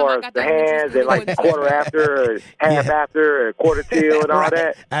 By the As time far I as got the to elementary hands school, and like it quarter after, or half after, or quarter till, and all Right.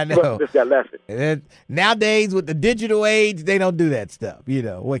 that. I You must know. have missed that lesson. And nowadays, with the digital age, they don't do that stuff. You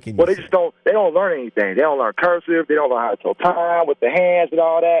know, what can you Well, they say? just don't. They don't learn anything. They don't learn cursive. They don't learn how to tell time with the hands and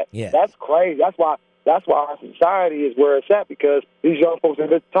all that. Yeah. That's crazy. That's why our society is where it's at, because these young folks have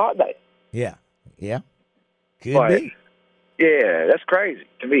been taught that. Yeah. Could But, be. yeah, that's crazy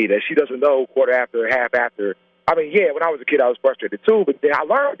to me that she doesn't know quarter after, half after. I mean, yeah, when I was a kid, I was frustrated too, but then I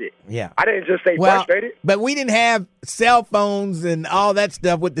learned it. Yeah. I didn't just stay frustrated. But we didn't have cell phones and all that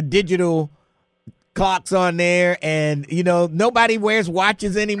stuff with the digital clocks on there, and nobody wears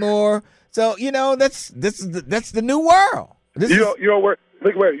watches anymore. So that's the new world. You don't wear.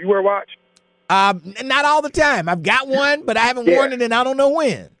 Look where you wear a watch. Not all the time. I've got one, but I haven't worn it, and I don't know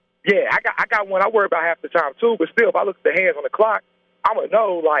when. Yeah, I got one. I worry about half the time too, but still, if I look at the hands on the clock, I'm gonna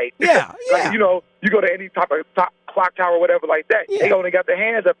know. Like, yeah. Like, you go to any type of clock tower or whatever like that. Yeah. They only got their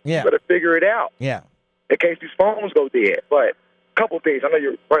hands up. Yeah. You better figure it out. Yeah. In case these phones go dead. But a couple of things. I know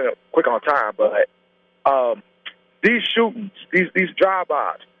you're running up quick on time, but these shootings, these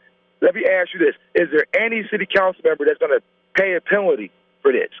drive-bys. Let me ask you this: is there any city council member that's going to pay a penalty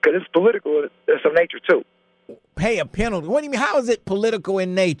for this? Because it's political in some nature too. Pay a penalty? What do you mean? How is it political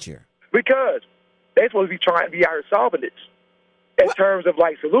in nature? Because they're supposed to be trying to be out here solving this in terms of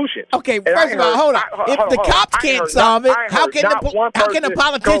like solutions. Okay, And first of all, hold on. If the cops can't solve it, how can the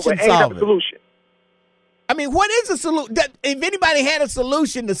politicians solve it? Solution. I mean, what is the solution? If anybody had a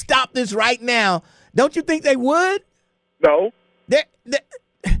solution to stop this right now, don't you think they would? No.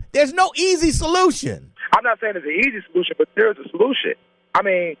 There's no easy solution. I'm not saying it's an easy solution, but there's a solution. I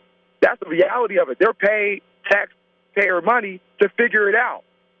mean, that's the reality of it. They're paid taxpayer money to figure it out.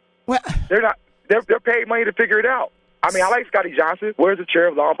 Well, they're not. They're paid money to figure it out. I mean, I like Scotty Johnson. Where's the chair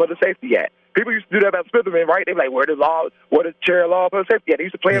of law and public safety at? People used to do that about Smitherman, right? They'd be like, where's the chair of law and public safety at? They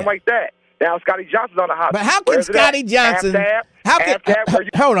used to play him like that. Now Scotty Johnson's on the hot. But how can Scotty Johnson?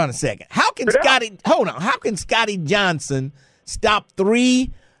 Hold on a second. How can Scotty Johnson stop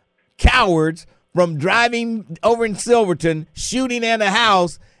 3 cowards from driving over in Silverton, shooting at a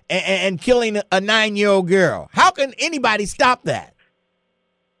house, and killing a 9-year-old girl? How can anybody stop that?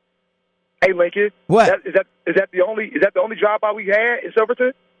 Hey, Lincoln. What? Is that the only drive-by we had in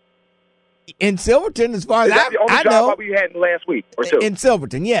Silverton? In Silverton, as far as is that the only I know, drive-by we had in the last week or two? In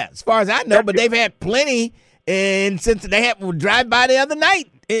Silverton, yeah, as far as I know, but they've had plenty. And since they had drive by the other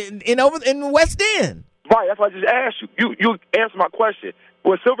night in West End. Right, that's why I just asked you. You answered my question.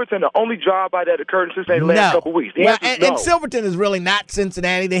 Was Silverton the only drive-by that occurred in Cincinnati the last couple of weeks? The answer is no. And Silverton is really not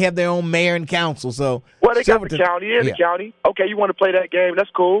Cincinnati. They have their own mayor and council. So they got the county and the county. Okay, you want to play that game? That's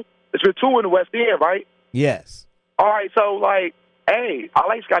cool. It's been 2 in the West End, right? Yes. All right, so hey, I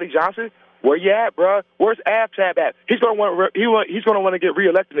like Scotty Johnson. Where you at, bro? Where's Abtab at? He's gonna want to get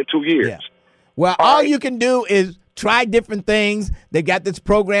reelected in 2 years. Yeah. Well, all you can do is try different things. They got this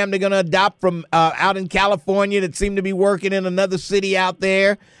program they're going to adopt from out in California that seem to be working in another city out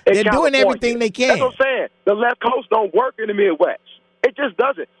there. They're doing everything they can. That's what I'm saying. The left coast don't work in the Midwest. It just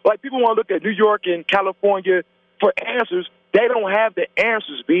doesn't. Like, people want to look at New York and California for answers. They don't have the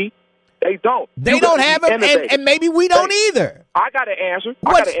answers, B. They don't. They don't have them, and maybe we don't either. I got an answer.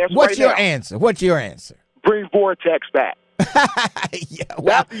 What's your answer? What's your answer? Bring Vortex back. Yeah,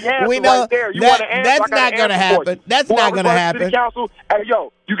 well, that's the answer we know right there. You want an answer? That's not going to happen. That's not going to happen. City Council, hey,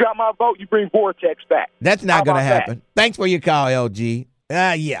 yo, you got my vote. You bring Vortex back. That's not going to happen. Thanks for your call, LG.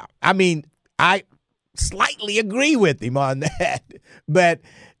 Yeah, I mean, I slightly agree with him on that, but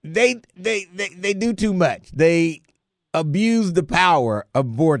they do too much. They abuse the power of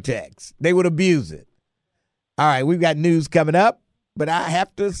Vortex. They would abuse it. All right, we've got news coming up, but I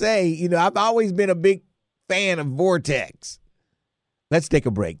have to say, I've always been a big fan of Vortex. Let's take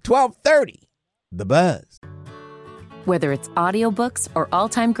a break. 12:30, The Buzz. Whether it's audiobooks or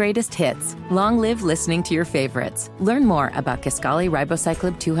all-time greatest hits, long live listening to your favorites. Learn more about Kisqali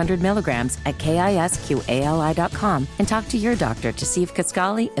Ribociclib 200 milligrams at KISQALI.com and talk to your doctor to see if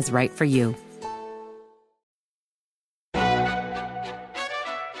Kisqali is right for you.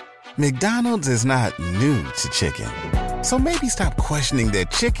 McDonald's is not new to chicken. So maybe stop questioning their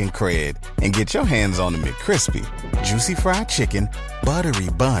chicken cred and get your hands on the McCrispy. Juicy fried chicken, buttery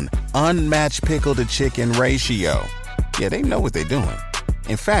bun, unmatched pickle to chicken ratio. Yeah, they know what they're doing.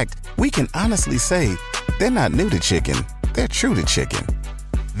 In fact, we can honestly say they're not new to chicken. They're true to chicken.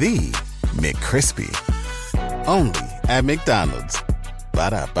 The McCrispy. Only at McDonald's.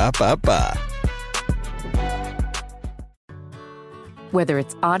 Ba-da-ba-ba-ba. Whether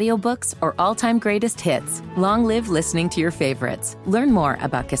it's audiobooks or all-time greatest hits, long live listening to your favorites. Learn more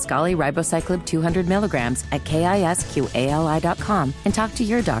about Kisqali Ribociclib 200 milligrams at KISQALI.com and talk to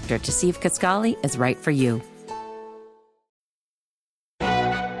your doctor to see if Kisqali is right for you.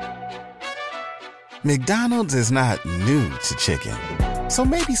 McDonald's is not new to chicken. So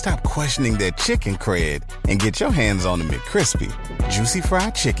maybe stop questioning their chicken cred and get your hands on the McCrispy. Juicy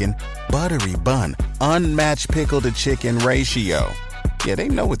fried chicken, buttery bun, unmatched pickle to chicken ratio. Yeah, they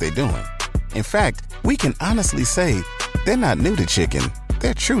know what they're doing. In fact, we can honestly say they're not new to chicken.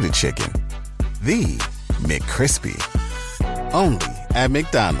 They're true to chicken. The McCrispy. Only at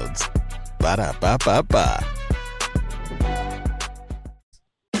McDonald's. Ba-da-ba-ba-ba.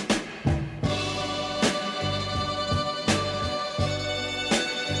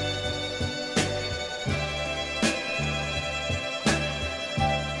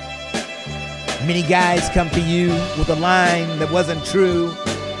 Many guys come to you with a line that wasn't true.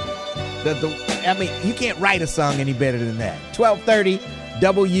 You can't write a song any better than that. 1230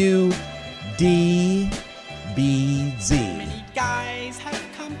 WDBZ. Many guys have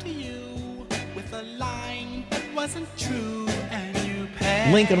come to you with a line that wasn't true, and you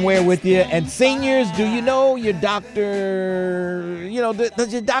passed. Lincoln Ware with you. And seniors, do you know your doctor?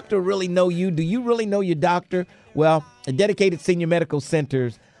 Does your doctor really know you? Do you really know your doctor? Well, at Dedicated Senior Medical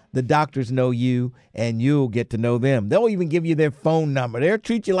Centers, the doctors know you, and you'll get to know them. They'll even give you their phone number. They'll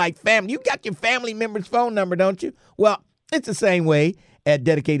treat you like family. You got your family member's phone number, don't you? Well, it's the same way at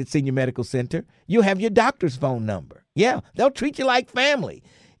Dedicated Senior Medical Center. You'll have your doctor's phone number. Yeah, they'll treat you like family.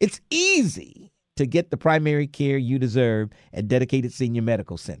 It's easy to get the primary care you deserve at Dedicated Senior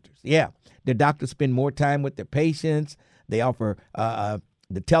Medical Centers. Yeah, their doctors spend more time with their patients. They offer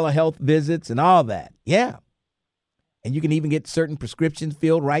the telehealth visits and all that. Yeah. And you can even get certain prescriptions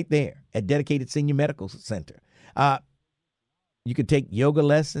filled right there at Dedicated Senior Medical Center. You can take yoga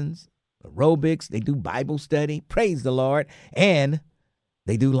lessons, aerobics. They do Bible study. Praise the Lord. And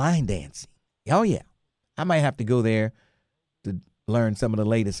they do line dancing. Oh, yeah. I might have to go there to learn some of the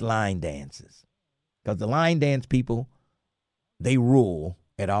latest line dances. Because the line dance people, they rule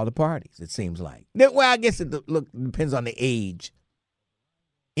at all the parties, it seems like. Well, I guess it depends on the age.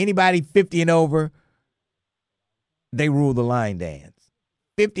 Anybody 50 and over, they rule the line dance.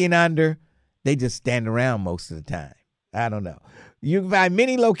 50 and under, they just stand around most of the time. I don't know. You can find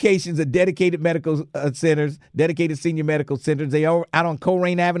many locations at dedicated medical centers, dedicated senior medical centers. They are out on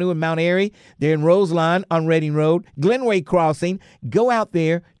Coleraine Avenue in Mount Airy. They're in Roselawn on Reading Road, Glenway Crossing. Go out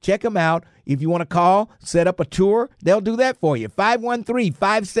there, check them out. If you want to call, set up a tour, they'll do that for you.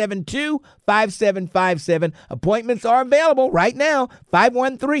 513-572-5757. Appointments are available right now.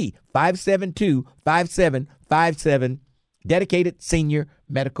 513-572-5757. Dedicated Senior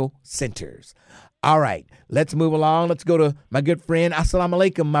Medical Centers. All right, let's move along. Let's go to my good friend, Assalamu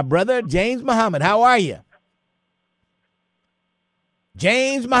alaikum, my brother, James Muhammad. How are you?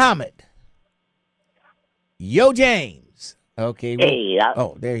 James Muhammad. Yo, James. Okay. Hey.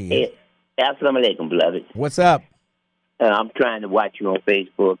 There he is. Assalamu alaikum, beloved. What's up? I'm trying to watch you on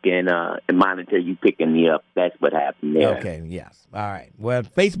Facebook and monitor you picking me up. That's what happened there. Okay, yes. All right. Well,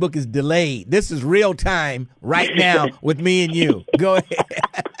 Facebook is delayed. This is real time right now with me and you. Go ahead.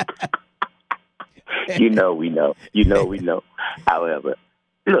 We know. However,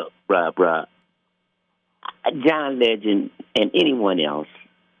 look, bruh, John Legend and anyone else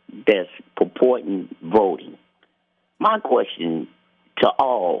that's purporting voting, my question to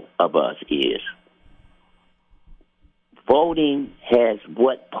all of us is, voting has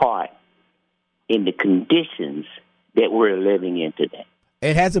what part in the conditions that we're living in today?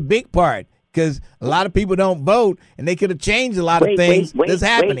 It has a big part. Because a lot of people don't vote, and they could have changed a lot of things that's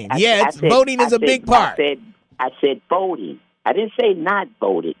happening. Voting is a big part. I said voting. I didn't say not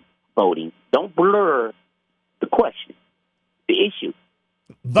voting. Don't blur the question, the issue.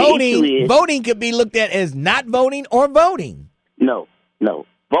 Voting could be looked at as not voting or voting. No.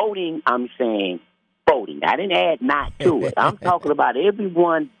 Voting, I'm saying voting. I didn't add not to it. I'm talking about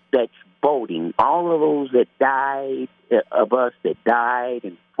everyone that's voting, all of those that died, of us that died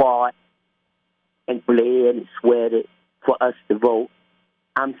and fought and bled and sweated for us to vote.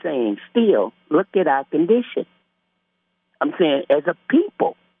 I'm saying still, look at our condition. I'm saying as a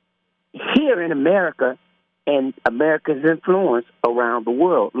people here in America and America's influence around the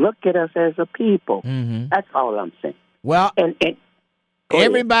world, look at us as a people. Mm-hmm. That's all I'm saying. Well, and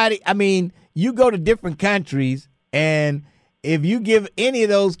everybody, I mean, you go to different countries, and if you give any of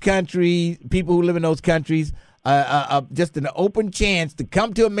those countries, people who live in those countries, just an open chance to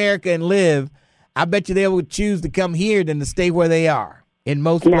come to America and live, I bet you they would choose to come here than to stay where they are in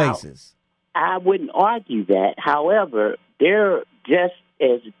most places. I wouldn't argue that. However, there just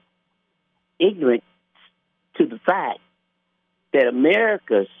as ignorant to the fact that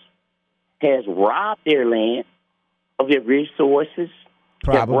America has robbed their land of their resources.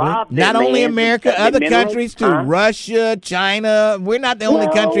 Probably. Not only America, other countries too. Russia, China. We're not the only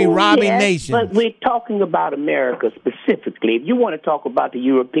country robbing nations. But we're talking about America specifically. If you want to talk about the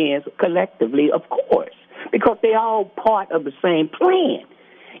Europeans collectively, of course, because they're all part of the same plan.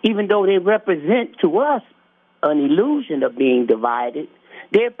 Even though they represent to us an illusion of being divided,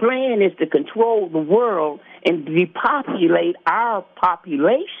 their plan is to control the world and depopulate our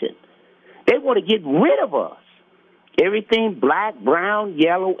population. They want to get rid of us. Everything black, brown,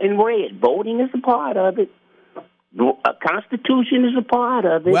 yellow, and red. Voting is a part of it. A constitution is a part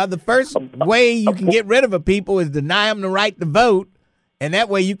of it. Well, the first way you can get rid of a people is deny them the right to vote, and that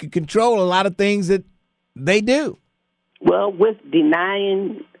way you can control a lot of things that they do. Well, with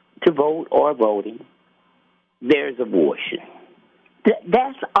denying to vote or voting, there's abortion.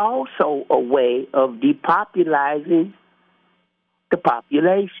 That's also a way of depopulizing the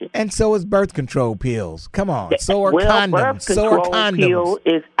population. And so is birth control pills. Come on. So are condoms. Birth control pill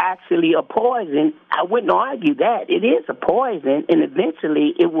is actually a poison. I wouldn't argue that. It is a poison, and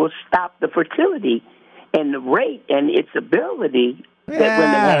eventually it will stop the fertility and the rate and its ability that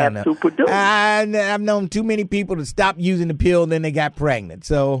women have to produce. I've known too many people to stop using the pill and then they got pregnant.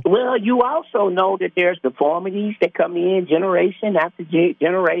 So, well, you also know that there's deformities that come in generation after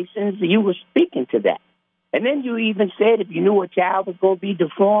generations. You were speaking to that. And then you even said if you knew a child was going to be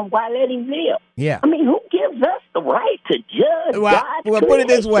deformed, why let him live? Yeah. I mean, who gives us the right to judge God's Well, put it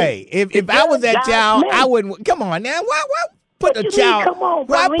this way. If I was that child, I wouldn't. Come on now. Why put a child? Come on,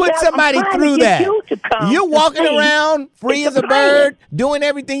 why put somebody through that? You're walking around free as a bird, doing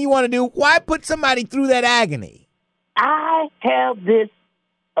everything you want to do. Why put somebody through that agony? I have this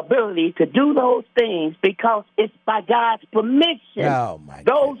ability to do those things because it's by God's permission. Oh, my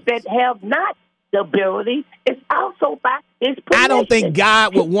Those that have not the ability, it's also by his permission. I don't think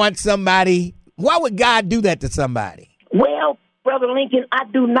God would want somebody. Why would God do that to somebody? Well, Brother Lincoln, I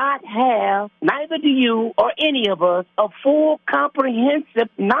do not have, neither do you or any of us, a full comprehensive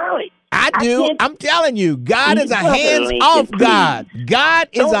knowledge. I do. I'm telling you, God is a hands-off God. God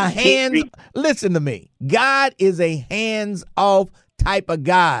is a hands. Listen to me. God is a hands-off type of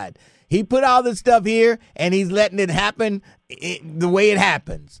God. He put all this stuff here, and he's letting it happen the way it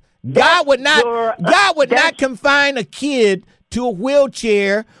happens. God would not confine a kid to a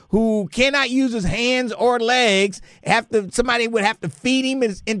wheelchair who cannot use his hands or legs. Somebody would have to feed him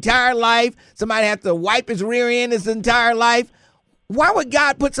his entire life. Somebody have to wipe his rear end his entire life. Why would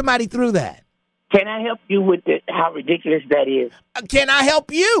God put somebody through that? Can I help you with how ridiculous that is? Can I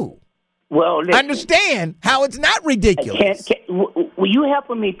help you? Well, listen, understand how it's not ridiculous. Will you help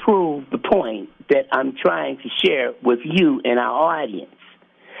me prove the point that I'm trying to share with you and our audience?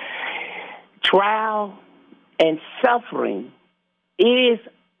 Trial and suffering is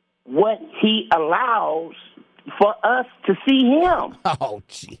what he allows for us to see him. Oh,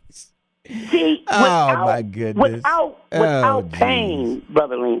 jeez. See, my goodness. Without pain,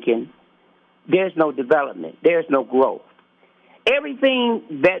 Brother Lincoln, there's no development. There's no growth.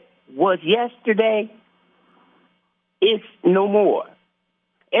 Everything that was yesterday is no more.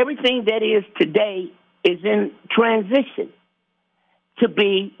 Everything that is today is in transition to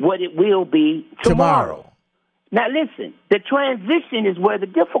be what it will be tomorrow. Now, listen, the transition is where the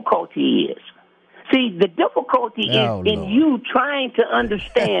difficulty is. See, the difficulty is in you trying to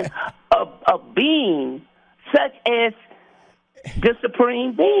understand a being such as the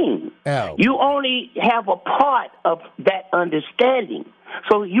Supreme Being. You only have a part of that understanding.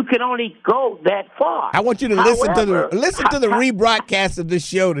 So you can only go that far. I want you to listen to the rebroadcast of this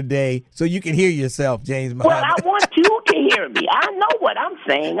show today so you can hear yourself, James Muhammad. Well, I want you to hear me. I know what I'm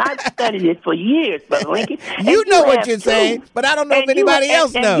saying. I've studied it for years, Brother Lincoln. You know what you're saying, but I don't know if anybody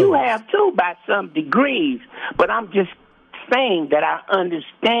else knows. And you have too by some degrees, but I'm just saying that our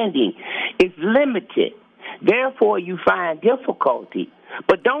understanding is limited. Therefore, you find difficulty.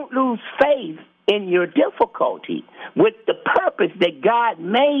 But don't lose faith in your difficulty with the purpose that God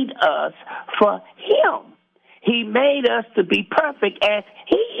made us for him. He made us to be perfect as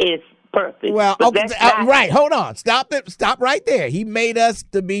he is perfect. Well, right. Hold on. Stop it. Stop right there. He made us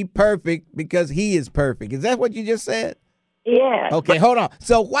to be perfect because he is perfect. Is that what you just said? Yeah. Okay, hold on.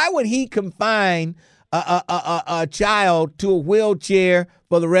 So why would he confine a child to a wheelchair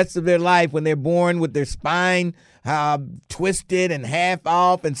for the rest of their life when they're born with their spine twisted and half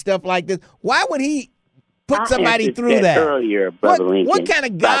off and stuff like this? Why would he put somebody through that? Earlier, Brother Lincoln. What kind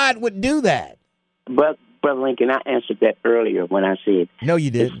of God would do that? But Brother Lincoln, I answered that earlier when I said no,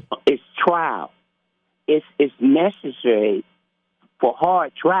 you didn't. It's trial. It's necessary for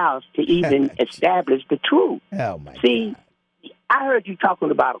hard trials to even establish the truth. Oh, my See, I heard you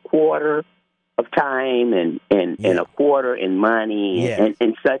talking about a quarter of time and a quarter in money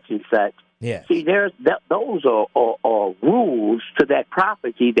and such and such. Yeah. See, those are rules to that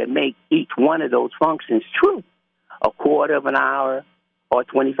prophecy that make each one of those functions true. A quarter of an hour or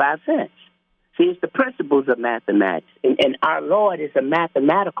 25 cents. See, it's the principles of mathematics. And our Lord is a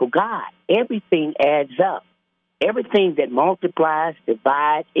mathematical God. Everything adds up. Everything that multiplies,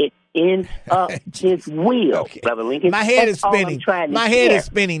 divides, it ends up His will, Brother Lincoln. My head That's is spinning. My head is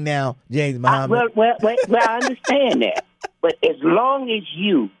spinning now, James Muhammad. Well, I understand that. But as long as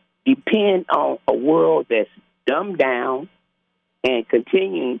you depend on a world that's dumbed down and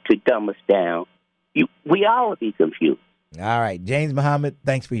continuing to dumb us down, we all will be confused. All right. James Muhammad,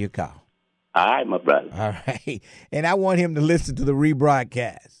 thanks for your call. All right, my brother. All right. And I want him to listen to the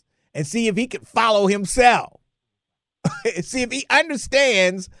rebroadcast and see if he can follow himself. See if he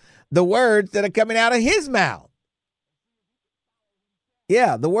understands the words that are coming out of his mouth.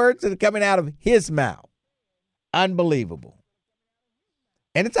 Yeah, the words that are coming out of his mouth. Unbelievable.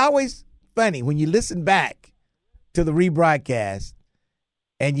 And it's always funny when you listen back to the rebroadcast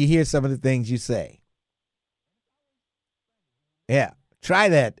and you hear some of the things you say. Yeah, try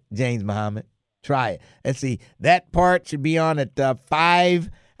that, James Muhammad. Try it. Let's see. That part should be on at 5,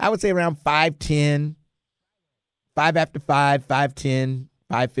 I would say around 5:10, 5 after 5, 5:10,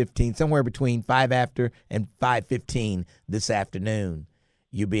 5:15, somewhere between 5 after and 5:15 this afternoon.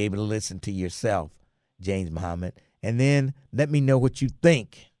 You'll be able to listen to yourself, James Muhammad. And then let me know what you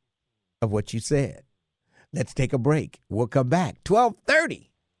think of what you said. Let's take a break. We'll come back.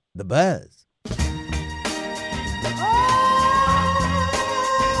 12:30, The Buzz.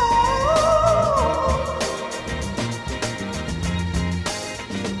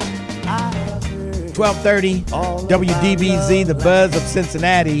 12:30, WDBZ, The Buzz of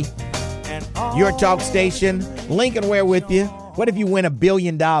Cincinnati, your talk station. Lincoln Ware with you. What if you win $1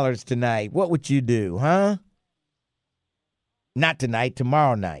 billion tonight? What would you do, huh? Not tonight,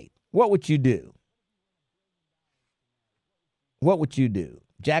 tomorrow night. What would you do? What would you do?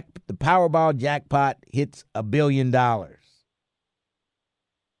 The Powerball jackpot hits $1 billion.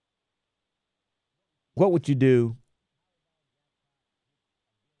 What would you do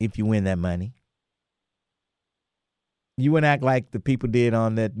if you win that money? You wouldn't act like the people did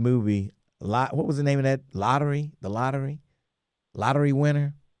on that movie. What was the name of that? Lottery? The lottery? Lottery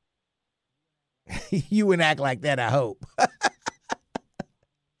winner? You wouldn't act like that, I hope.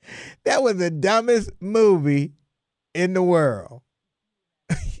 That was the dumbest movie in the world.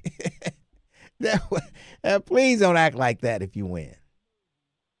 Please don't act like that if you win.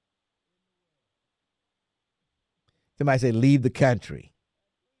 Somebody say, leave the country.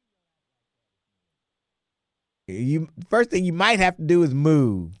 First thing you might have to do is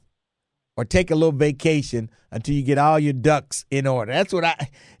move or take a little vacation until you get all your ducks in order. That's what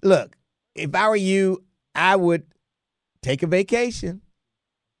look, if I were you, I would take a vacation,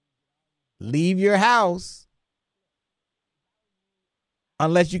 leave your house,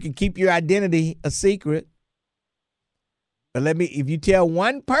 unless you can keep your identity a secret. But if you tell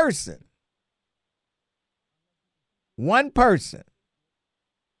one person,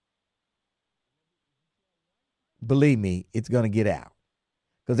 believe me, it's going to get out.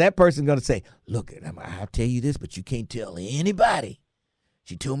 Because that person's going to say, look, I'll tell you this, but you can't tell anybody.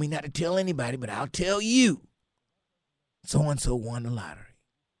 She told me not to tell anybody, but I'll tell you. So-and-so won the lottery.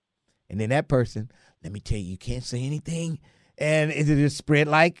 And then that person, let me tell you, you can't say anything. And it just spread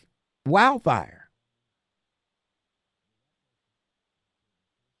like wildfire.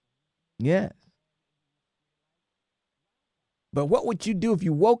 Yes. But what would you do if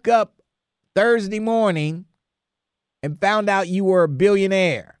you woke up Thursday morning and found out you were a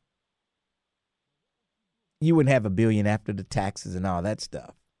billionaire? You wouldn't have $1 billion after the taxes and all that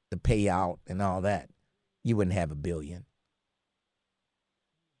stuff, the payout and all that. You wouldn't have $1 billion.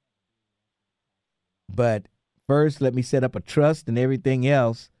 But first, let me set up a trust, and everything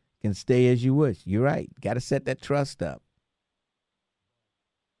else can stay as you wish. You're right. Got to set that trust up.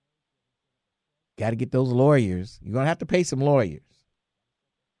 Got to get those lawyers. You're going to have to pay some lawyers.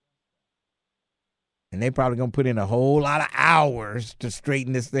 And they're probably going to put in a whole lot of hours to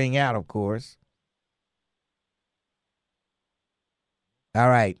straighten this thing out, of course. All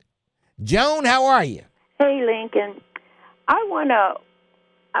right. Joan, how are you? Hey, Lincoln. I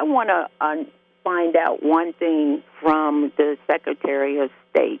wanna find out one thing from the Secretary of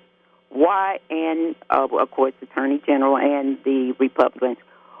State. Why, and of course, Attorney General and the Republicans,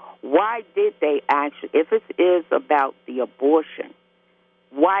 why did they actually, if it is about the abortion,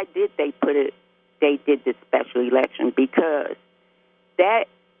 why did they did this special election? Because that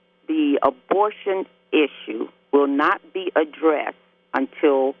the abortion issue will not be addressed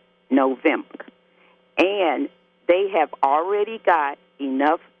until November. And they have already got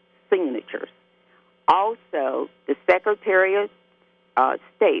enough signatures. Also, the Secretary of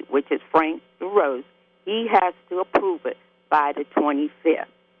State, which is Frank DeRose, he has to approve it by the 25th.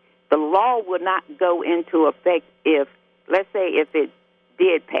 The law will not go into effect if, let's say, if it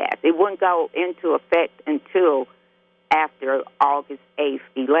did pass. It wouldn't go into effect until after August 8th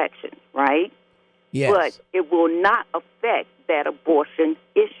election, right? Yes. But it will not affect that abortion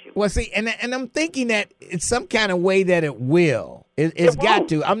issue. Well, see, and I'm thinking that it's some kind of way that it will. It's got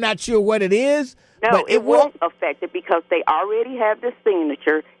to. I'm not sure what it is. No, but it won't affect it because they already have the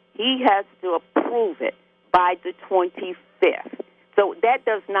signature. He has to approve it by the 25th. So that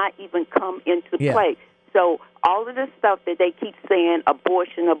does not even come into play. So all of this stuff that they keep saying,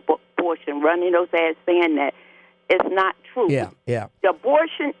 abortion, running those ads saying that, it's not true. Yeah. The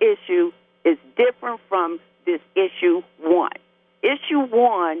abortion issue is different from this issue 1. Issue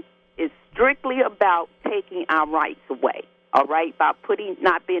 1 is strictly about taking our rights away, all right, by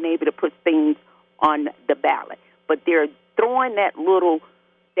not being able to put things on the ballot. But they're throwing that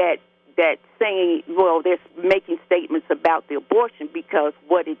saying, well, they're making statements about the abortion because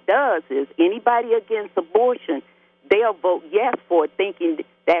what it does is anybody against abortion, they'll vote yes for it thinking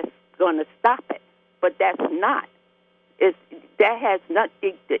that's going to stop it. But that's not. That has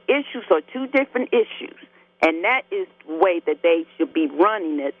nothing. The issues are two different issues, and that is the way that they should be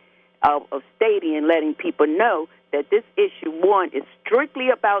running it, of stating and letting people know that this issue 1 is strictly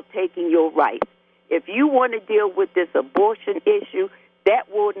about taking your rights. If you want to deal with this abortion issue,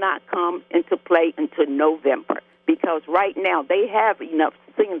 that will not come into play until November because right now they have enough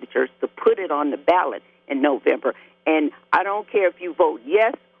signatures to put it on the ballot in November. And I don't care if you vote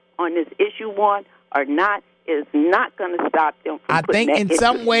yes on this issue 1 or not, it's not going to stop them from putting that in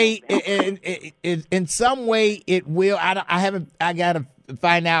some way, in some way it will. I got to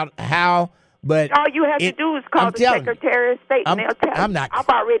find out how. But all you have to do is call the Secretary of State, and they'll tell you. I've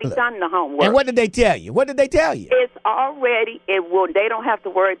already done the homework. And what did they tell you? It's already. They don't have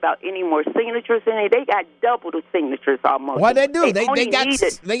to worry about any more signatures in it. They got double the signatures almost. What they do?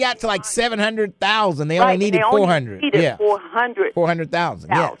 They got to like 700,000. They only needed 400. Needed 400,000.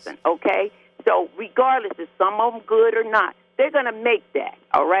 Yes. Okay. So regardless if some of them good or not, they're going to make that.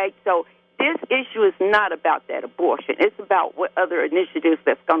 All right. So this issue is not about that abortion. It's about what other initiatives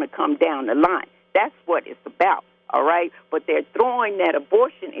that's going to come down the line. That's what it's about, all right? But they're throwing that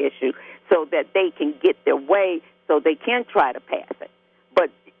abortion issue so that they can get their way so they can try to pass it.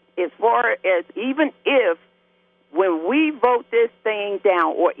 But as far as even if when we vote this thing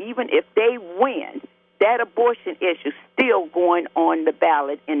down or even if they win, that abortion issue is still going on the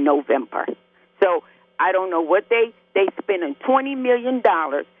ballot in November. So I don't know what they spending $20 million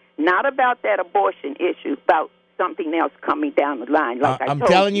not about that abortion issue, about something else coming down the line. I'm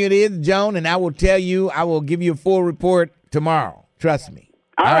telling you it is, Joan, and I will tell you, I will give you a full report tomorrow. Trust me.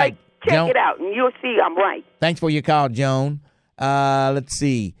 All right. Check it out, and you'll see I'm right. Thanks for your call, Joan. Let's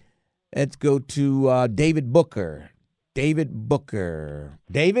see. Let's go to David Booker.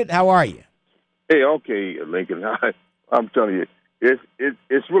 David, how are you? Hey, okay, Lincoln. I'm telling you,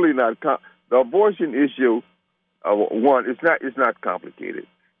 it's really not the abortion issue. One, it's not complicated.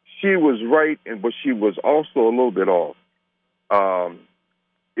 She was right, but she was also a little bit off.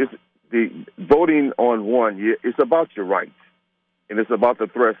 It's the voting on 1. It's about your rights, and it's about the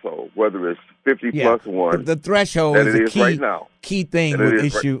threshold, whether it's 50 plus 1. The threshold is a key, right now. Key thing with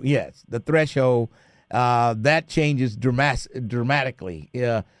issue. Right. Yes, the threshold that changes dramatically.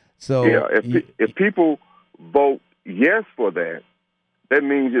 Yeah. So if people vote yes for that, that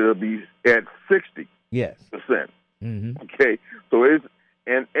means it'll be at 60%. Yes. Mm-hmm. Okay, so it's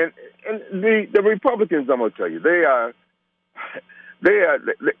and the Republicans, I'm going to tell you,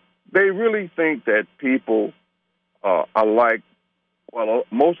 they really think that people are like, well,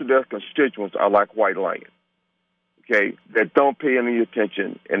 most of their constituents are like white lions. Okay, that don't pay any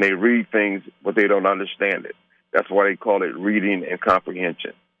attention and they read things but they don't understand it. That's why they call it reading and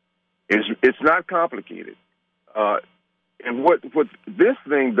comprehension. It's not complicated, and what this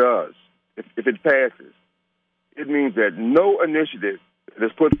thing does, if it passes, it means that no initiative that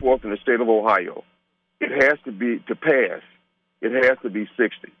is put forth in the state of Ohio, it has to be, to pass, it has to be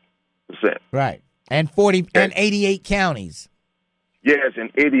 60%. Right. And 88 counties. Yes, in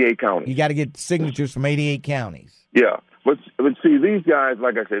 88 counties. You got to get signatures from 88 counties. Yeah. But see, these guys,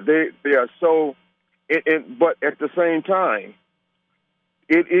 like I said, they are so, but at the same time,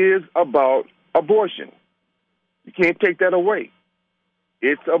 it is about abortion. You can't take that away.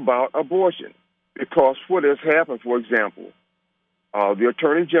 It's about abortion. Because what has happened, for example, the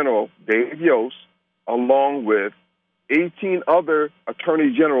Attorney General, Dave Yost, along with 18 other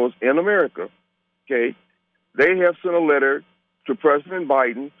attorney generals in America, okay, they have sent a letter to President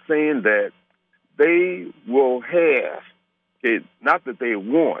Biden saying that they will have, okay, not that they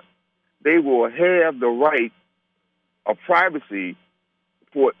want, they will have the right of privacy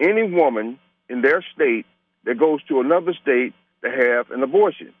for any woman in their state that goes to another state to have an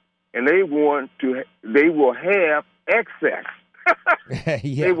abortion. And they will have access.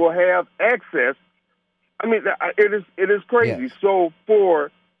 Yeah. They will have access. I mean, it is crazy. Yes. So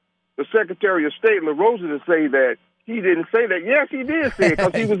for the Secretary of State, LaRosa, to say that he didn't say that, yes, he did say it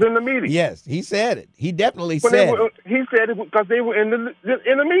because he was in the meeting. Yes, he said it. He definitely But said it. he said it because they were in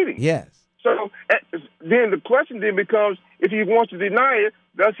the meeting. Yes. So then the question then becomes, if he wants to deny it,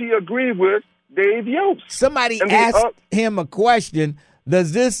 does he agree with Dave Yost? Somebody asked him a question,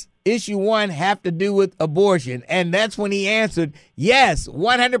 does this issue 1 have to do with abortion? And that's when he answered, yes,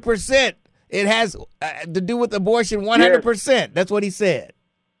 100%. It has to do with abortion 100%. Yes. That's what he said.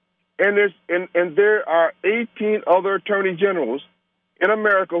 And there are 18 other attorney generals in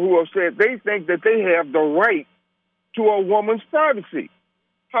America who have said they think that they have the right to a woman's privacy,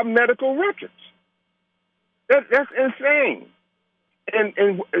 her medical records. That's insane.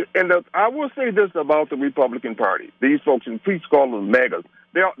 And I will say this about the Republican Party. These folks, and please call them MAGAs,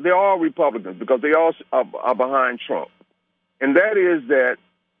 they're all Republicans because they all are behind Trump. And that is that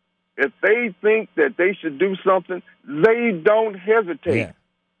if they think that they should do something, they don't hesitate. Yeah.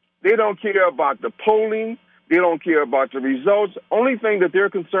 They don't care about the polling. They don't care about the results. Only thing that they're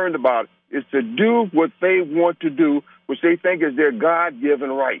concerned about is to do what they want to do, which they think is their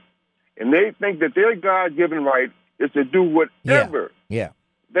God-given right. And they think that their God-given right is to do whatever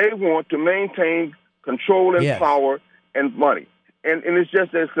they want to maintain control and power and money. And it's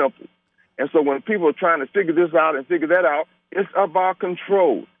just that simple. And so when people are trying to figure this out and figure that out, it's about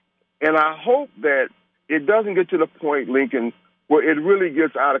control. And I hope that it doesn't get to the point, Lincoln, where it really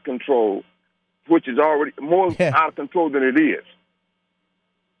gets out of control, which is already more out of control than it is.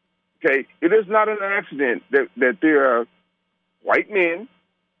 Okay? It is not an accident that there are white men,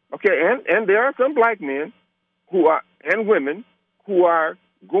 okay, and there are some black men who are, and women who are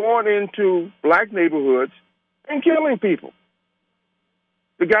going into black neighborhoods and killing people.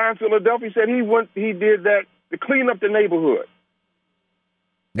 The guy in Philadelphia said he did that to clean up the neighborhood.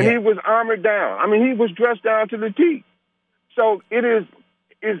 And he was armored down. I mean, he was dressed down to the T. So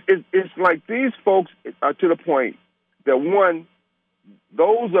it's like these folks are to the point that, one,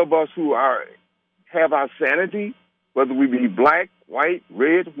 those of us who have our sanity, whether we be black, white,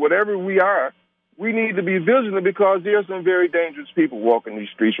 red, whatever we are, we need to be vigilant because there are some very dangerous people walking these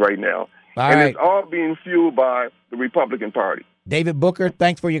streets right now. It's all being fueled by the Republican Party. David Booker,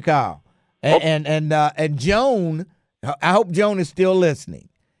 thanks for your call. And Joan, I hope Joan is still listening.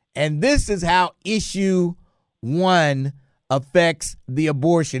 And this is how issue 1 affects the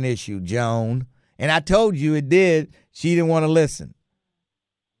abortion issue, Joan. And I told you it did. She didn't want to listen.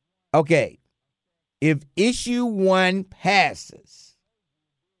 Okay. If issue 1 passes,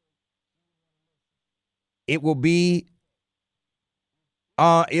 it will be,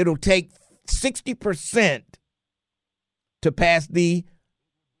 it'll take 60% to pass the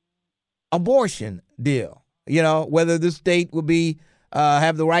abortion deal. You know, whether the state will be,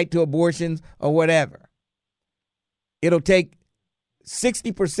 have the right to abortions or whatever. It'll take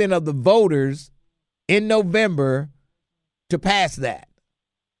 60% of the voters in November to pass that.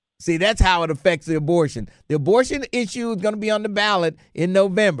 See, that's how it affects the abortion. The abortion issue is going to be on the ballot in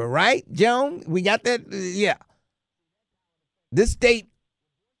November, right, Joan? We got that? Yeah. This state,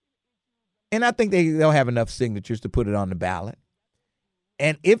 and I think they'll have enough signatures to put it on the ballot.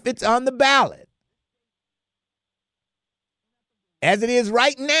 And if it's on the ballot, as it is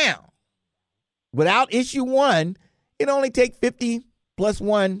right now, without issue 1, it only takes 50 plus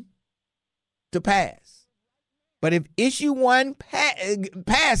 1 to pass. But if issue 1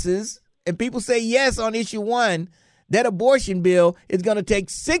 passes and people say yes on issue 1, that abortion bill is going to take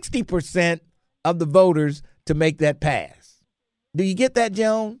 60% of the voters to make that pass. Do you get that,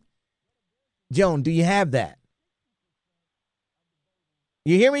 Joan? Joan, do you have that?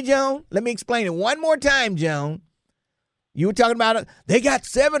 You hear me, Joan? Let me explain it one more time, Joan. You were talking about it. They got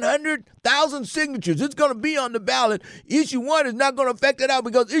 700,000 signatures. It's going to be on the ballot. Issue 1 is not going to affect it out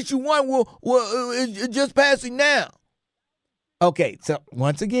because issue 1 is just passing now. Okay, so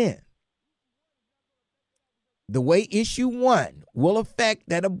once again, the way issue 1 will affect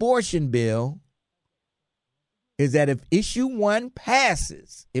that abortion bill is that if issue 1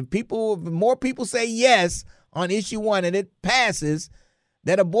 passes, if more people say yes on issue 1 and it passes,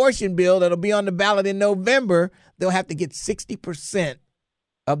 that abortion bill that'll be on the ballot in November, they'll have to get 60%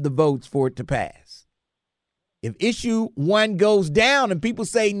 of the votes for it to pass. If issue 1 goes down and people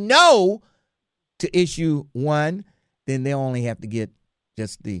say no to issue 1, then they'll only have to get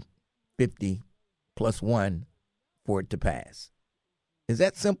just the 50 plus 1 for it to pass. Is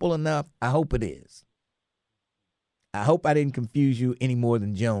that simple enough? I hope it is. I hope I didn't confuse you any more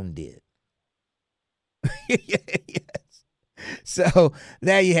than Joan did. Yes. So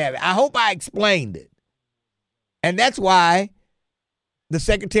there you have it. I hope I explained it. And that's why the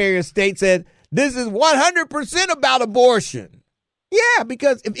Secretary of State said, this is 100% about abortion. Yeah,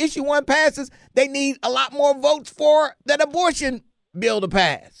 because if issue 1 passes, they need a lot more votes for that abortion bill to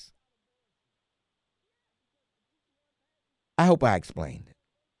pass. I hope I explained it.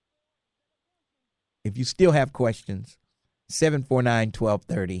 If you still have questions,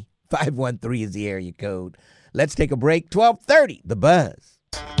 749-1230, 513 is the area code. Let's take a break. 1230, The Buzz.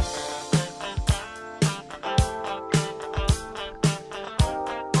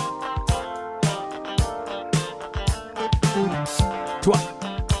 Tw-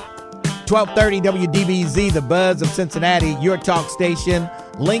 1230 WDBZ, The Buzz of Cincinnati, your talk station,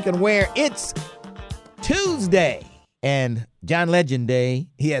 Lincoln Ware. It's Tuesday and John Legend Day.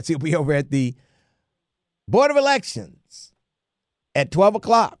 Yes, he'll be over at the Board of Elections at 12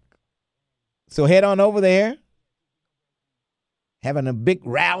 o'clock. So head on over there. Having a big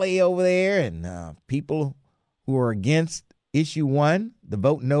rally over there, and people who are against issue 1, the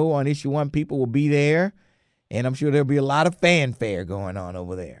vote no on issue 1 people will be there. And I'm sure there'll be a lot of fanfare going on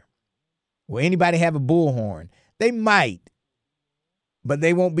over there. Will anybody have a bullhorn? They might, but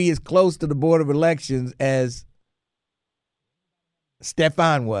they won't be as close to the Board of Elections as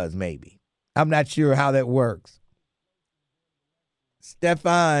Stefan was, maybe. I'm not sure how that works.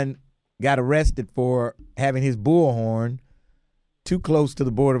 Stefan got arrested for having his bullhorn too close to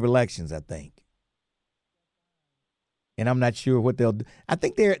the Board of Elections, I think. And I'm not sure what they'll do. I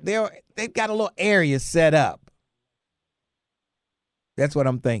think they've got a little area set up. That's what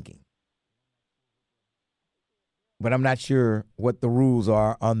I'm thinking. But I'm not sure what the rules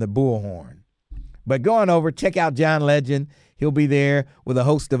are on the bullhorn. But go on over, check out John Legend. He'll be there with a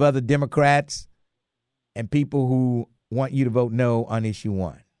host of other Democrats and people who want you to vote no on issue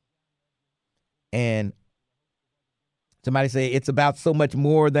 1. And somebody say it's about so much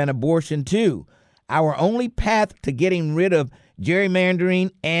more than abortion, too. Our only path to getting rid of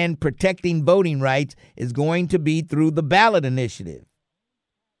gerrymandering and protecting voting rights is going to be through the ballot initiative.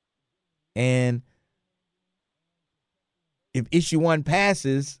 And if issue 1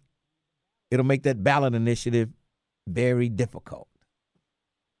 passes, it'll make that ballot initiative very difficult.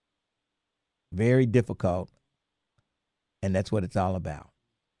 Very difficult. And that's what it's all about.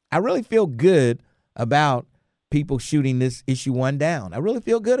 I really feel good about people shooting this issue 1 down. I really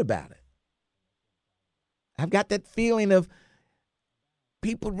feel good about it. I've got that feeling of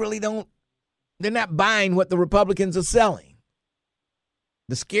people really they're not buying what the Republicans are selling.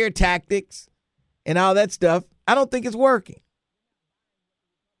 The scare tactics and all that stuff, I don't think it's working.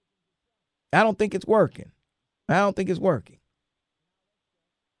 I don't think it's working.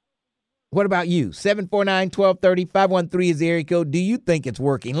 What about you? 749-1230, 513 is the area code. Do you think it's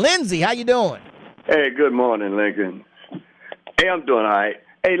working? Lindsay, how you doing? Hey, good morning, Lincoln. Hey, I'm doing all right.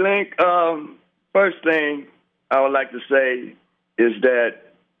 Hey, Link, first thing I would like to say is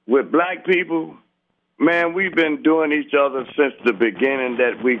that with black people, man, we've been doing each other since the beginning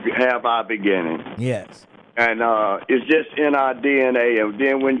that we have our beginning. Yes. And it's just in our DNA. And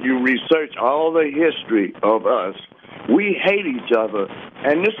then when you research all the history of us, we hate each other.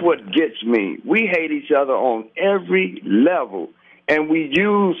 And this is what gets me. We hate each other on every level. And we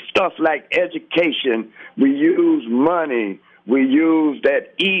use stuff like education. We use money. We use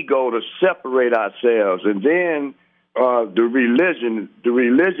that ego to separate ourselves. And then the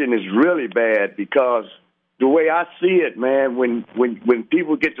religion is really bad because the way I see it, man, when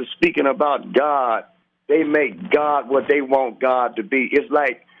people get to speaking about God, they make God what they want God to be. It's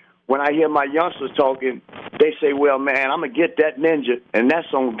like when I hear my youngsters talking, they say, well, man, I'm going to get that ninja, and that's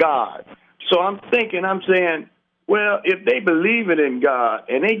on God. So I'm saying, well, if they believe it in God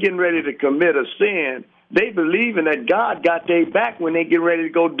and they getting ready to commit a sin, they believing that God got their back when they get ready to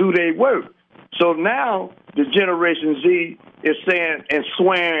go do their work. So now the Generation Z is saying and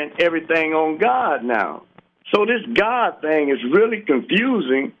swearing everything on God now. So this God thing is really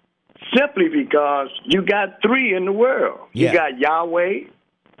confusing simply because you got 3 in the world. Yeah. You got Yahweh,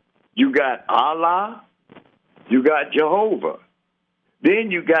 you got Allah, you got Jehovah.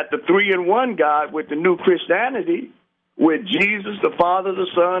 Then you got the 3-in-1 God with the new Christianity with Jesus, the Father, the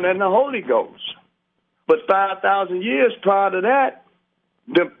Son, and the Holy Ghost. But 5,000 years prior to that,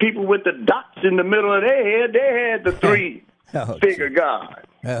 the people with the dots in the middle of their head, they had the three-figure God.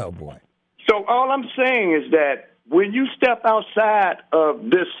 Oh, boy. So all I'm saying is that when you step outside of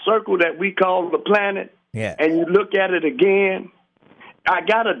this circle that we call the planet, and you look at it again, I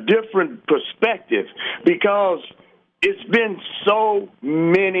got a different perspective because it's been so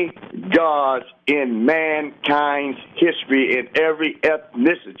many gods in mankind's history in every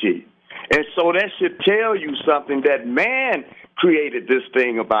ethnicity. And so that should tell you something, that man created this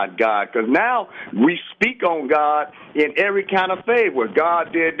thing about God, because now we speak on God in every kind of favor.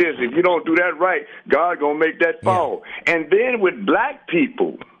 God did this. If you don't do that right, God going to make that fall. And then with black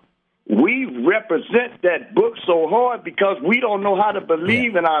people, we represent that book so hard because we don't know how to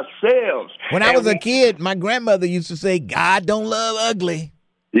believe in ourselves. When I was a kid, my grandmother used to say, God don't love ugly.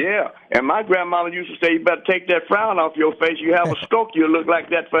 Yeah, and my grandmama used to say, you better take that frown off your face. You have a stroke, you'll look like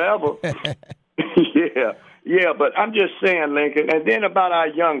that forever. Yeah, but I'm just saying, Lincoln, and then about our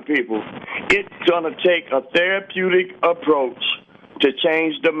young people, it's going to take a therapeutic approach to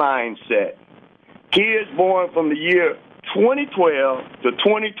change the mindset. Kids born from the year 2012 to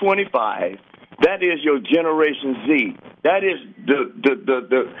 2025, that is your Generation Z. That is the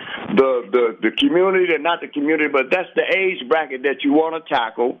community, not the community, but that's the age bracket that you want to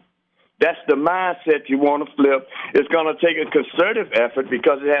tackle. That's the mindset you want to flip. It's going to take a concerted effort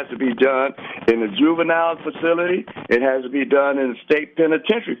because it has to be done in a juvenile facility. It has to be done in a state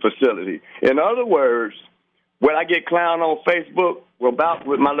penitentiary facility. In other words, when I get clowned on Facebook about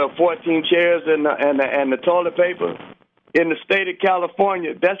with my little 14 chairs and the toilet paper, in the state of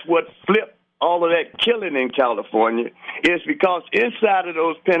California, that's what flipped all of that killing in California, is because inside of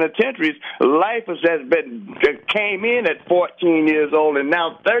those penitentiaries, lifers came in at 14 years old and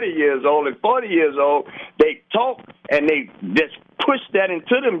now 30 years old and 40 years old. They talk and they just push that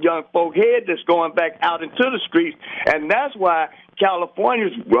into them young folk head that's going back out into the streets. And that's why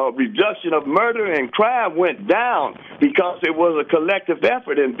California's reduction of murder and crime went down, because it was a collective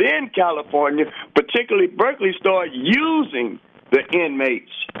effort. And then California, particularly Berkeley, started using the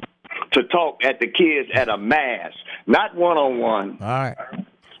inmates to talk at the kids at a mass, not one-on-one. All right.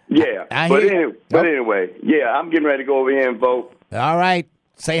 Yeah. Anyway, yeah, I'm getting ready to go over here and vote. All right.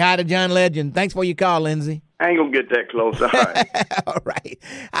 Say hi to John Legend. Thanks for your call, Lindsay. I ain't going to get that close. All right. All right.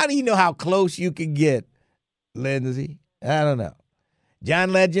 How do you know how close you can get, Lindsay? I don't know.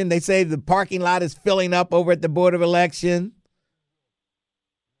 John Legend, they say the parking lot is filling up over at the Board of Election.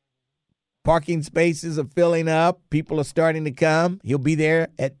 Parking spaces are filling up. People are starting to come. He'll be there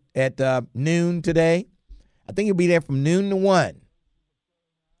at noon today. I think he'll be there from noon to 1.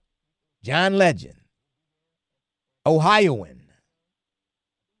 John Legend, Ohioan.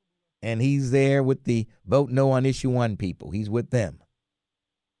 And he's there with the Vote No on Issue 1 people. He's with them,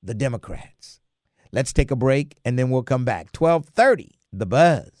 the Democrats. Let's take a break, and then we'll come back. 12:30, The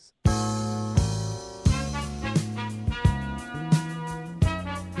Buzz.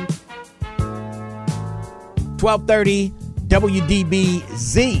 12:30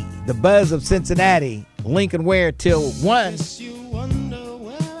 WDBZ, the Buzz of Cincinnati, Lincoln Ware till 1.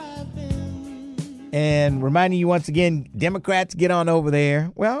 And reminding you once again, Democrats, get on over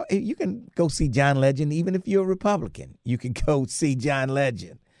there. Well, you can go see John Legend, even if you're a Republican. You can go see John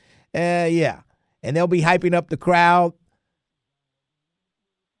Legend. Yeah. And they'll be hyping up the crowd,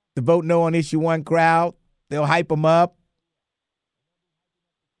 the Vote No on Issue 1 crowd. They'll hype them up.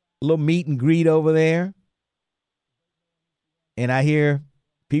 A little meet and greet over there. And I hear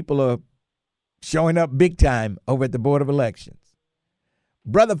people are showing up big time over at the Board of Elections.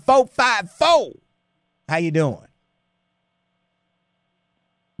 Brother 454, how you doing?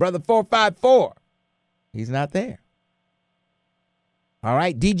 Brother 454, he's not there. All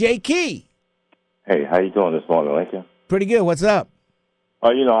right, DJ Key. Hey, how you doing this morning, Lincoln? Pretty good. What's up? I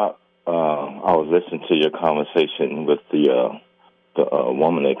was listening to your conversation with the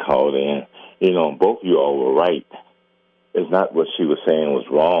woman that called in. Both of you all were right. It's not what she was saying was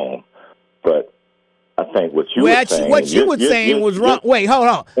wrong, but I think what you were saying. What she was saying was wrong. Wait, hold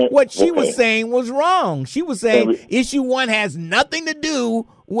on. What she was saying was wrong. She was saying issue 1 has nothing to do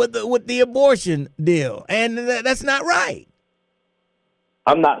with the abortion deal, and that's not right.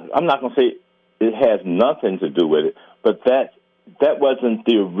 I'm not going to say it has nothing to do with it, but that wasn't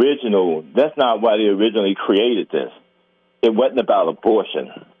the original. That's not why they originally created this. It wasn't about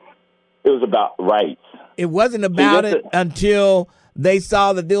abortion. It was about rights. It wasn't about it until they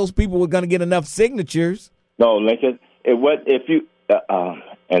saw that those people were going to get enough signatures. No, Lincoln, it was, if you,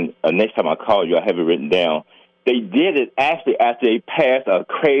 and next time I call you, I have it written down. They did it actually after they passed a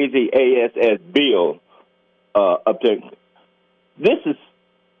crazy ASS bill up there. This is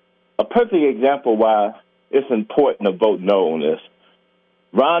a perfect example why it's important to vote no on this.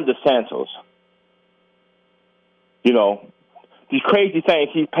 Ron DeSantis, you know, these crazy things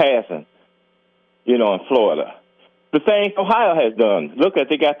he's passing, you know, in Florida. The things Ohio has done. Look at,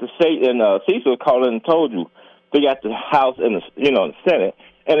 they got the state, and Cecil called in and told you, they got the House and the, you know, the Senate,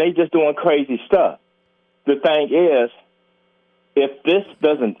 and they just doing crazy stuff. The thing is, if this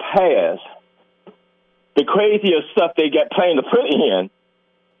doesn't pass, the crazier stuff they got planning to put in,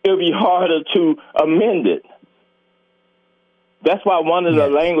 it'll be harder to amend it. That's why one of the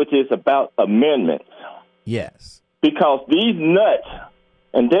languages about amendments. Yes. Because these nuts,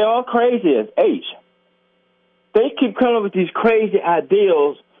 and they're all crazy as H, they keep coming up with these crazy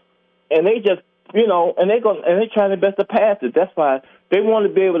ideals, and they just, you know, and they try their best to pass it. That's why they want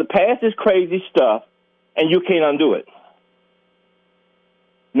to be able to pass this crazy stuff, and you can't undo it.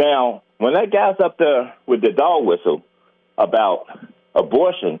 Now, when that guy's up there with the dog whistle about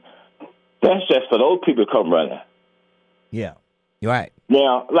abortion, that's just for those people to come running. Yeah, you're right.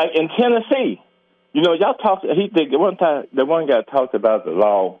 Now, like in Tennessee, you know, y'all talked. The one guy talked about the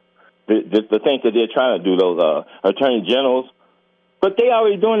law, the things that they're trying to do, those attorney generals, but they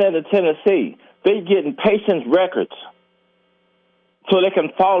already doing that in Tennessee. They getting patients' records so they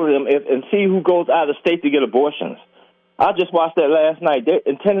can follow them and see who goes out of state to get abortions. I just watched that last night.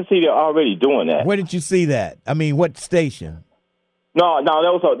 In Tennessee, they're already doing that. Where did you see that? I mean, what station? No, that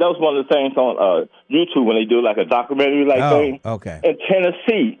was one of the things on YouTube when they do like a documentary thing. Okay. In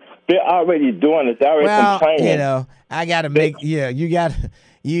Tennessee, they're already doing it. They're already complaining. You know, I got to make. Yeah, you got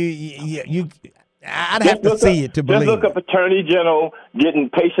you. I'd have to see it to believe. Just look up Attorney General getting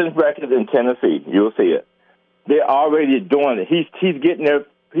patients' records in Tennessee. You'll see it. They're already doing it.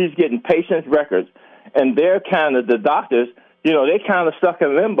 He's getting patients' records, and they're kind of the doctors. You know, they're kind of stuck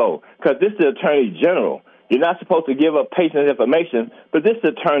in limbo because this is the Attorney General. You're not supposed to give up patient information, but this is the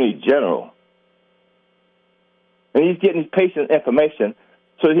Attorney General, and he's getting patient information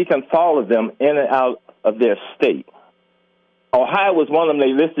so he can follow them in and out of their state. Ohio was one of them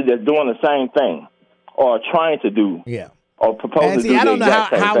they listed as doing the same thing or trying to do. Yeah. Or proposing to do I don't the know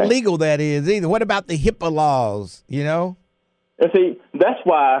exact same how thing. legal that is either. What about the HIPAA laws, you know? And see, that's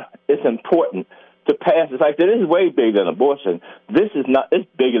why it's important to pass this. Like, this is way bigger than abortion. This is not, it's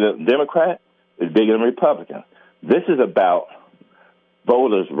bigger than Democrat, it's bigger than Republican. This is about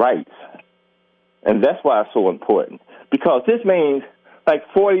voters' rights. And that's why it's so important. Because this means like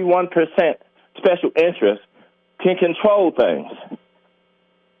 41% special interest can control things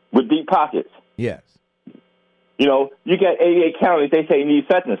with deep pockets. Yes. You know, you got 88 counties, they say you need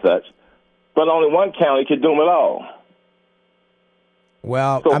such and such, but only one county can do them at all.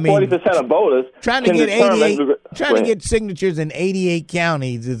 Well, so I mean, 40% of voters trying to can get determine. trying to get signatures in 88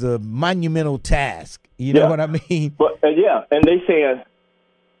 counties is a monumental task. You know what I mean? But and they saying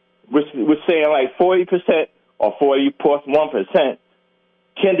we're saying like 40% or 40.1%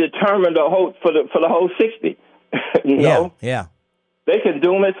 can determine the whole for the whole 60. You know? Yeah. They can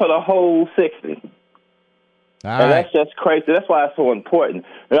doom it for the whole 60. That's just crazy. That's why it's so important.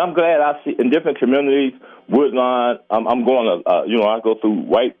 And I'm glad I see in different communities, Woodlawn, I'm going to, I go through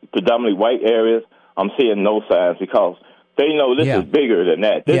predominantly white areas. I'm seeing no signs because they know this is bigger than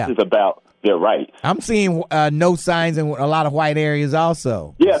that. This is about their rights. I'm seeing no signs in a lot of white areas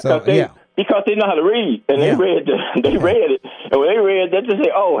also. Yeah, because they know how to read, and they read it, and when they read that, they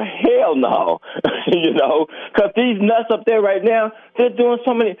say, "Oh hell no," you know, because these nuts up there right now, they're doing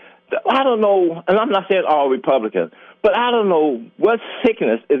so many. I don't know, and I'm not saying all Republicans, but I don't know what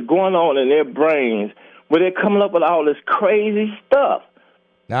sickness is going on in their brains where they're coming up with all this crazy stuff.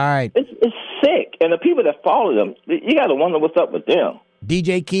 All right, it's sick, and the people that follow them, you got to wonder what's up with them.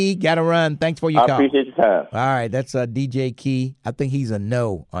 DJ Key, got to run. Thanks for your call. I appreciate your time. All right, that's DJ Key. I think he's a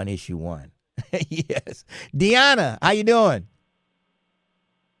no on issue 1. Yes. Deanna, how you doing?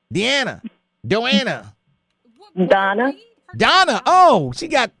 Deanna. Donna. Oh, she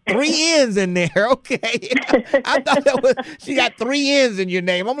got 3 N's in there. Okay. I thought that was, she got 3 N's in your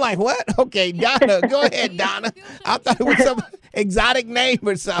name. I'm like, what? Okay, Donna. Go ahead, Donna. I thought it was some exotic name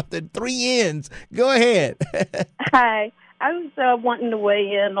or something. 3 N's. Go ahead. Hi. I was wanting to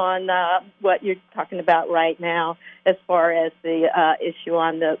weigh in on what you're talking about right now as far as the issue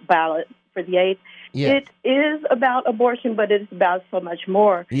on the ballot for the 8th. Yes. It is about abortion, but it's about so much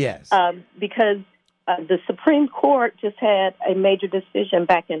more. Yes. Because the Supreme Court just had a major decision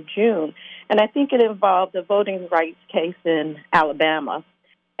back in June, and I think it involved a voting rights case in Alabama.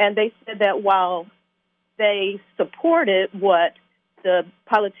 And they said that while they supported what the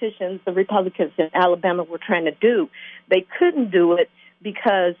politicians, the Republicans in Alabama were trying to do, they couldn't do it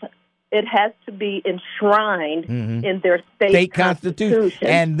because it has to be enshrined in their state constitution.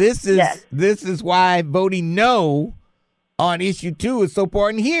 And this is why voting no on issue 2 is so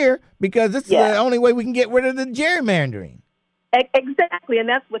important here because this is the only way we can get rid of the gerrymandering. Exactly, and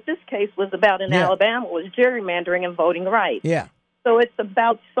that's what this case was about in Alabama, was gerrymandering and voting rights. Yeah. So it's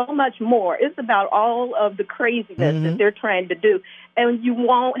about so much more. It's about all of the craziness that they're trying to do. And you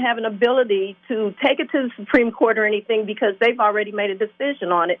won't have an ability to take it to the Supreme Court or anything because they've already made a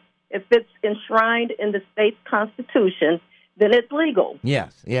decision on it. If it's enshrined in the state's constitution, then it's legal.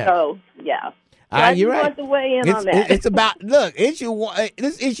 Yes, yes. So, yeah. You're right. Want to weigh in on that. It's about, look, this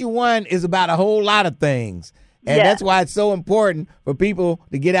issue 1 is about a whole lot of things. And that's why it's so important for people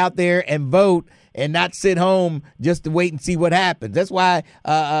to get out there and vote and not sit home just to wait and see what happens. That's why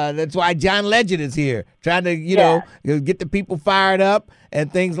John Legend is here, trying to, get the people fired up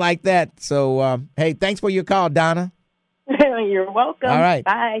and things like that. So, hey, thanks for your call, Donna. You're welcome. All right.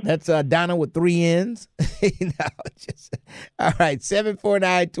 Bye. That's Donna with 3 N's. All right,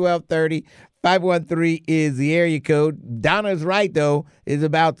 749-1230. 513 is the area code. Donna's right, though. It's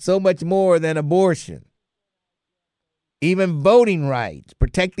about so much more than abortion. Even voting rights,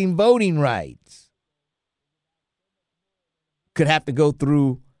 protecting voting rights could have to go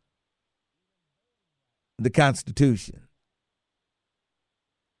through the Constitution.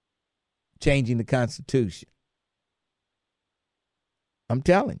 Changing the Constitution. I'm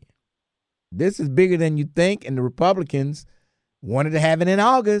telling you, this is bigger than you think, and the Republicans wanted to have it in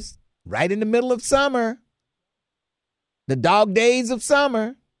August, right in the middle of summer, the dog days of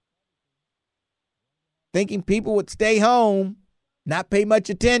summer, thinking people would stay home, not pay much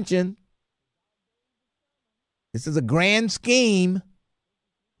attention. This is a grand scheme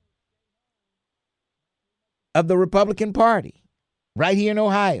of the Republican Party right here in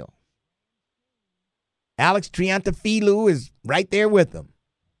Ohio. Alex Triantafilou is right there with them.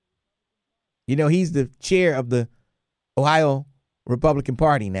 You know, he's the chair of the Ohio Republican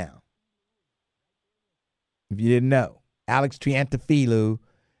Party now. If you didn't know, Alex Triantafilou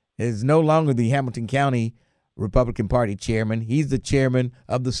is no longer the Hamilton County Republican Party chairman. He's the chairman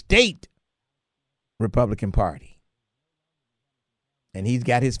of the state Republican Party. And he's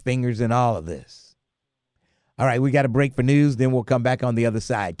got his fingers in all of this. All right, we got a break for news, then we'll come back on the other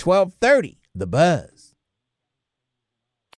side. 1230, The Buzz.